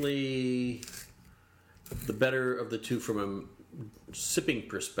probably the better of the two from a sipping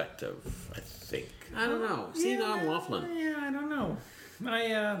perspective, I think. I don't know. See, now I'm waffling. Yeah, I don't know.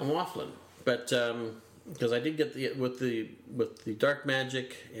 I'm waffling, but because I did get with the dark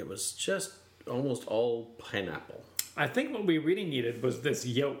magic, it was just almost all pineapple. I think what we really needed was this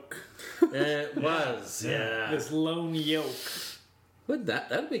yolk. It was, yeah. This lone yolk.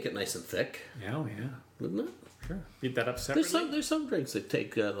 That'd make it nice and thick, Yeah, yeah. wouldn't it? Sure. Beat that up separately. There's some drinks that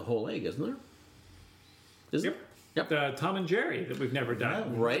take the whole egg, isn't there? Isn't Yep. there? Yep. Tom and Jerry that we've never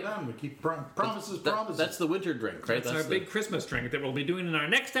done. Right. We keep promises. That's the winter drink, right? That's our big Christmas drink that we'll be doing in our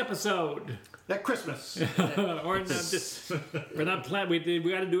next episode. At Christmas. Or not just, we're not planning.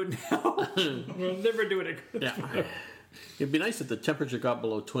 We got to do it now. We'll never do it. Yeah. It'd be nice if the temperature got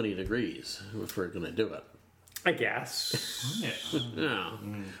below 20 degrees if we're going to do it. I guess. Yeah. Yeah.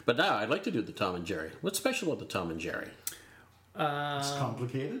 But now I'd like to do the Tom and Jerry. What's special about the Tom and Jerry? It's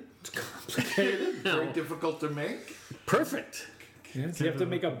complicated. Very difficult to make. Perfect. Yes, you have to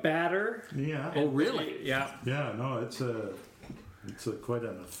make a batter. Yeah. Oh, really? Yeah. Yeah. No, it's quite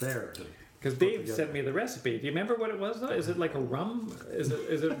an affair. Because Dave sent me the recipe. Do you remember what it was though? Is it like a rum? Is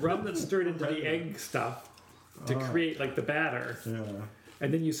it rum that's stirred into the egg stuff to create like the batter? Yeah.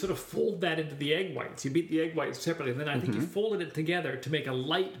 And then you sort of fold that into the egg whites. You beat the egg whites separately, and then I think you folded it together to make a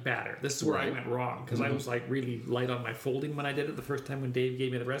light batter. This is where I went wrong, because I was like really light on my folding when I did it the first time when Dave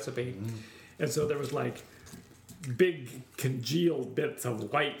gave me the recipe. And so there was like big congealed bits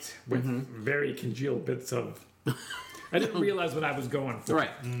of white with very congealed bits of... I didn't realize what I was going for. Right.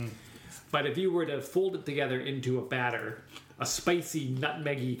 But if you were to fold it together into a batter, a spicy,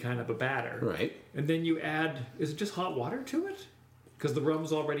 nutmeggy kind of a batter, Right. and then you add... Is it just hot water to it? Because the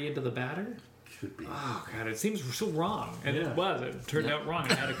rum's already into the batter? Should be. Oh, God, it seems so wrong. And Yeah. it was. It turned out wrong.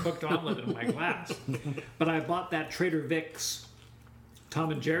 I had a cooked omelet in my glass. But I bought that Trader Vic's Tom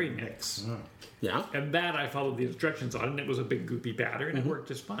and Jerry mix. Yeah. And that I followed the instructions on, and it was a big goopy batter, and it worked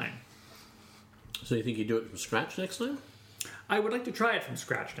just fine. So you think you do it from scratch next time? I would like to try it from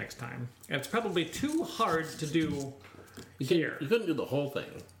scratch next time. And it's probably too hard to do here. You couldn't do the whole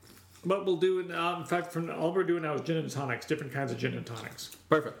thing. But we'll do, in fact, all we're doing now is gin and tonics, different kinds of gin and tonics.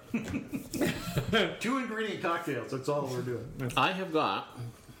 Perfect. 2 ingredient cocktails. That's all we're doing. I have got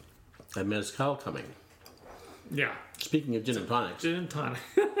a mezcal coming. Yeah, Speaking of gin and tonics, gin and tonic.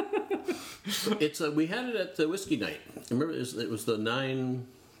 we had it at the whiskey night. Remember, it was the 9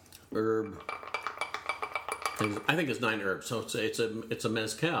 herb. I think it's 9 herbs. So it's a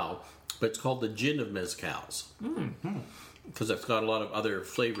mezcal, but it's called the gin of mezcals. Because it's got a lot of other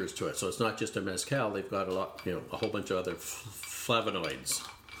flavors to it. So it's not just a mezcal. They've got a whole bunch of other flavonoids.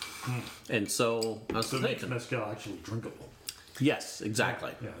 And so I was So it makes thinking, mezcal actually drinkable. yes,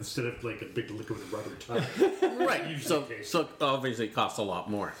 exactly. Yeah, instead of like a big liquid rubber tub. Right. So obviously it costs a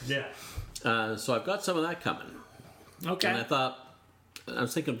lot more. Yeah. So I've got some of that coming. Okay. And I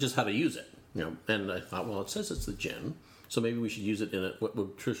was thinking of just how to use it. And I thought, well, it says it's the gin. So maybe we should use it in what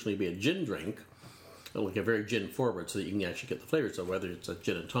would traditionally be a gin drink. Like a very gin forward, so that you can actually get the flavors. So whether it's a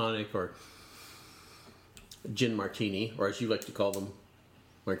gin and tonic or gin martini, or as you like to call them,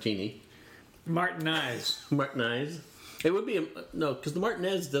 martini. Martinez. Martinez. It would be no, because the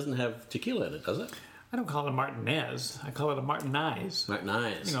Martinez doesn't have tequila in it, does it? I don't call it a Martinez. I call it a Martinize.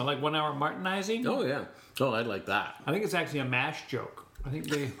 Martinez. You know, like 1 hour Martinizing. Oh yeah. Oh, I'd like that. I think it's actually a MASH joke. I think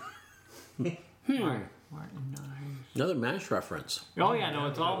they... Martinize. Another MASH reference. Oh, yeah, no,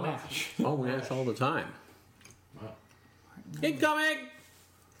 it's all MASH. Oh, MASH all the time. Incoming.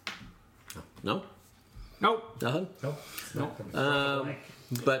 No, Nope. nothing. Nope.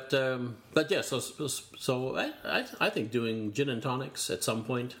 But yeah. So I think doing gin and tonics at some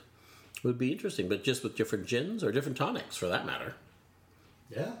point would be interesting, but just with different gins or different tonics for that matter.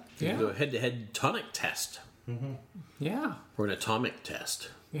 Yeah. You Yeah. can do a head-to-head tonic test Yeah. or an atomic test.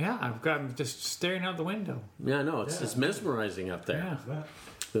 Yeah, I'm just staring out the window. Yeah, no, it's mesmerizing up there. Yeah.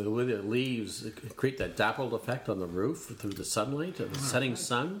 The way the leaves create that dappled effect on the roof through the sunlight, the setting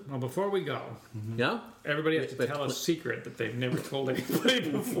sun. Well, before we go, Yeah. everybody has to But- tell a secret that they've never told anybody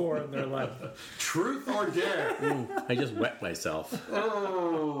before in their life. Truth or dare? I just wet myself.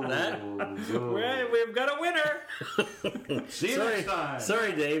 Oh. Well, we've got a winner. See you next time.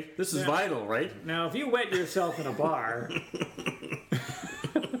 Sorry, Dave. This is vital, right? Now, if you wet yourself in a bar,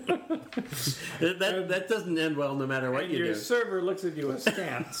 That doesn't end well no matter what and you your do. server looks at you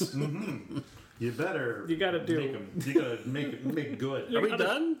askance, You better. You gotta do- Make 'em- you gotta make good. Are we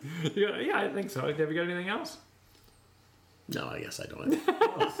done? yeah, I think so. Have you got anything else? No, I guess I don't.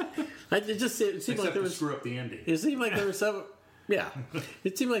 It just seemed Except like there to was. screw up the ending. It seemed like there was some. Yeah,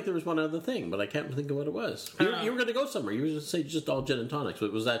 it seemed like there was one other thing, but I can't think of what it was. You were going to go somewhere. You were going to say just all gin and tonics,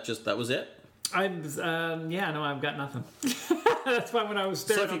 but was that was it? I've got nothing. That's why when I was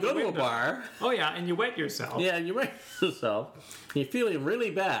So staring if you out go the to a window- bar, Oh yeah, and you wet yourself. yeah, and you write yourself, and you're feeling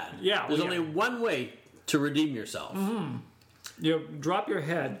really bad. Yeah, there's well, only yeah. one way to redeem yourself. You drop your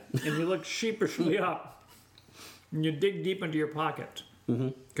head and you look sheepishly up, and you dig deep into your pocket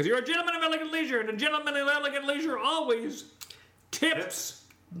because you're a gentleman of elegant leisure, and a gentleman of elegant leisure always Tips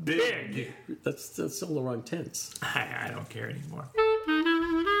big. That's still the wrong tense. I don't care anymore.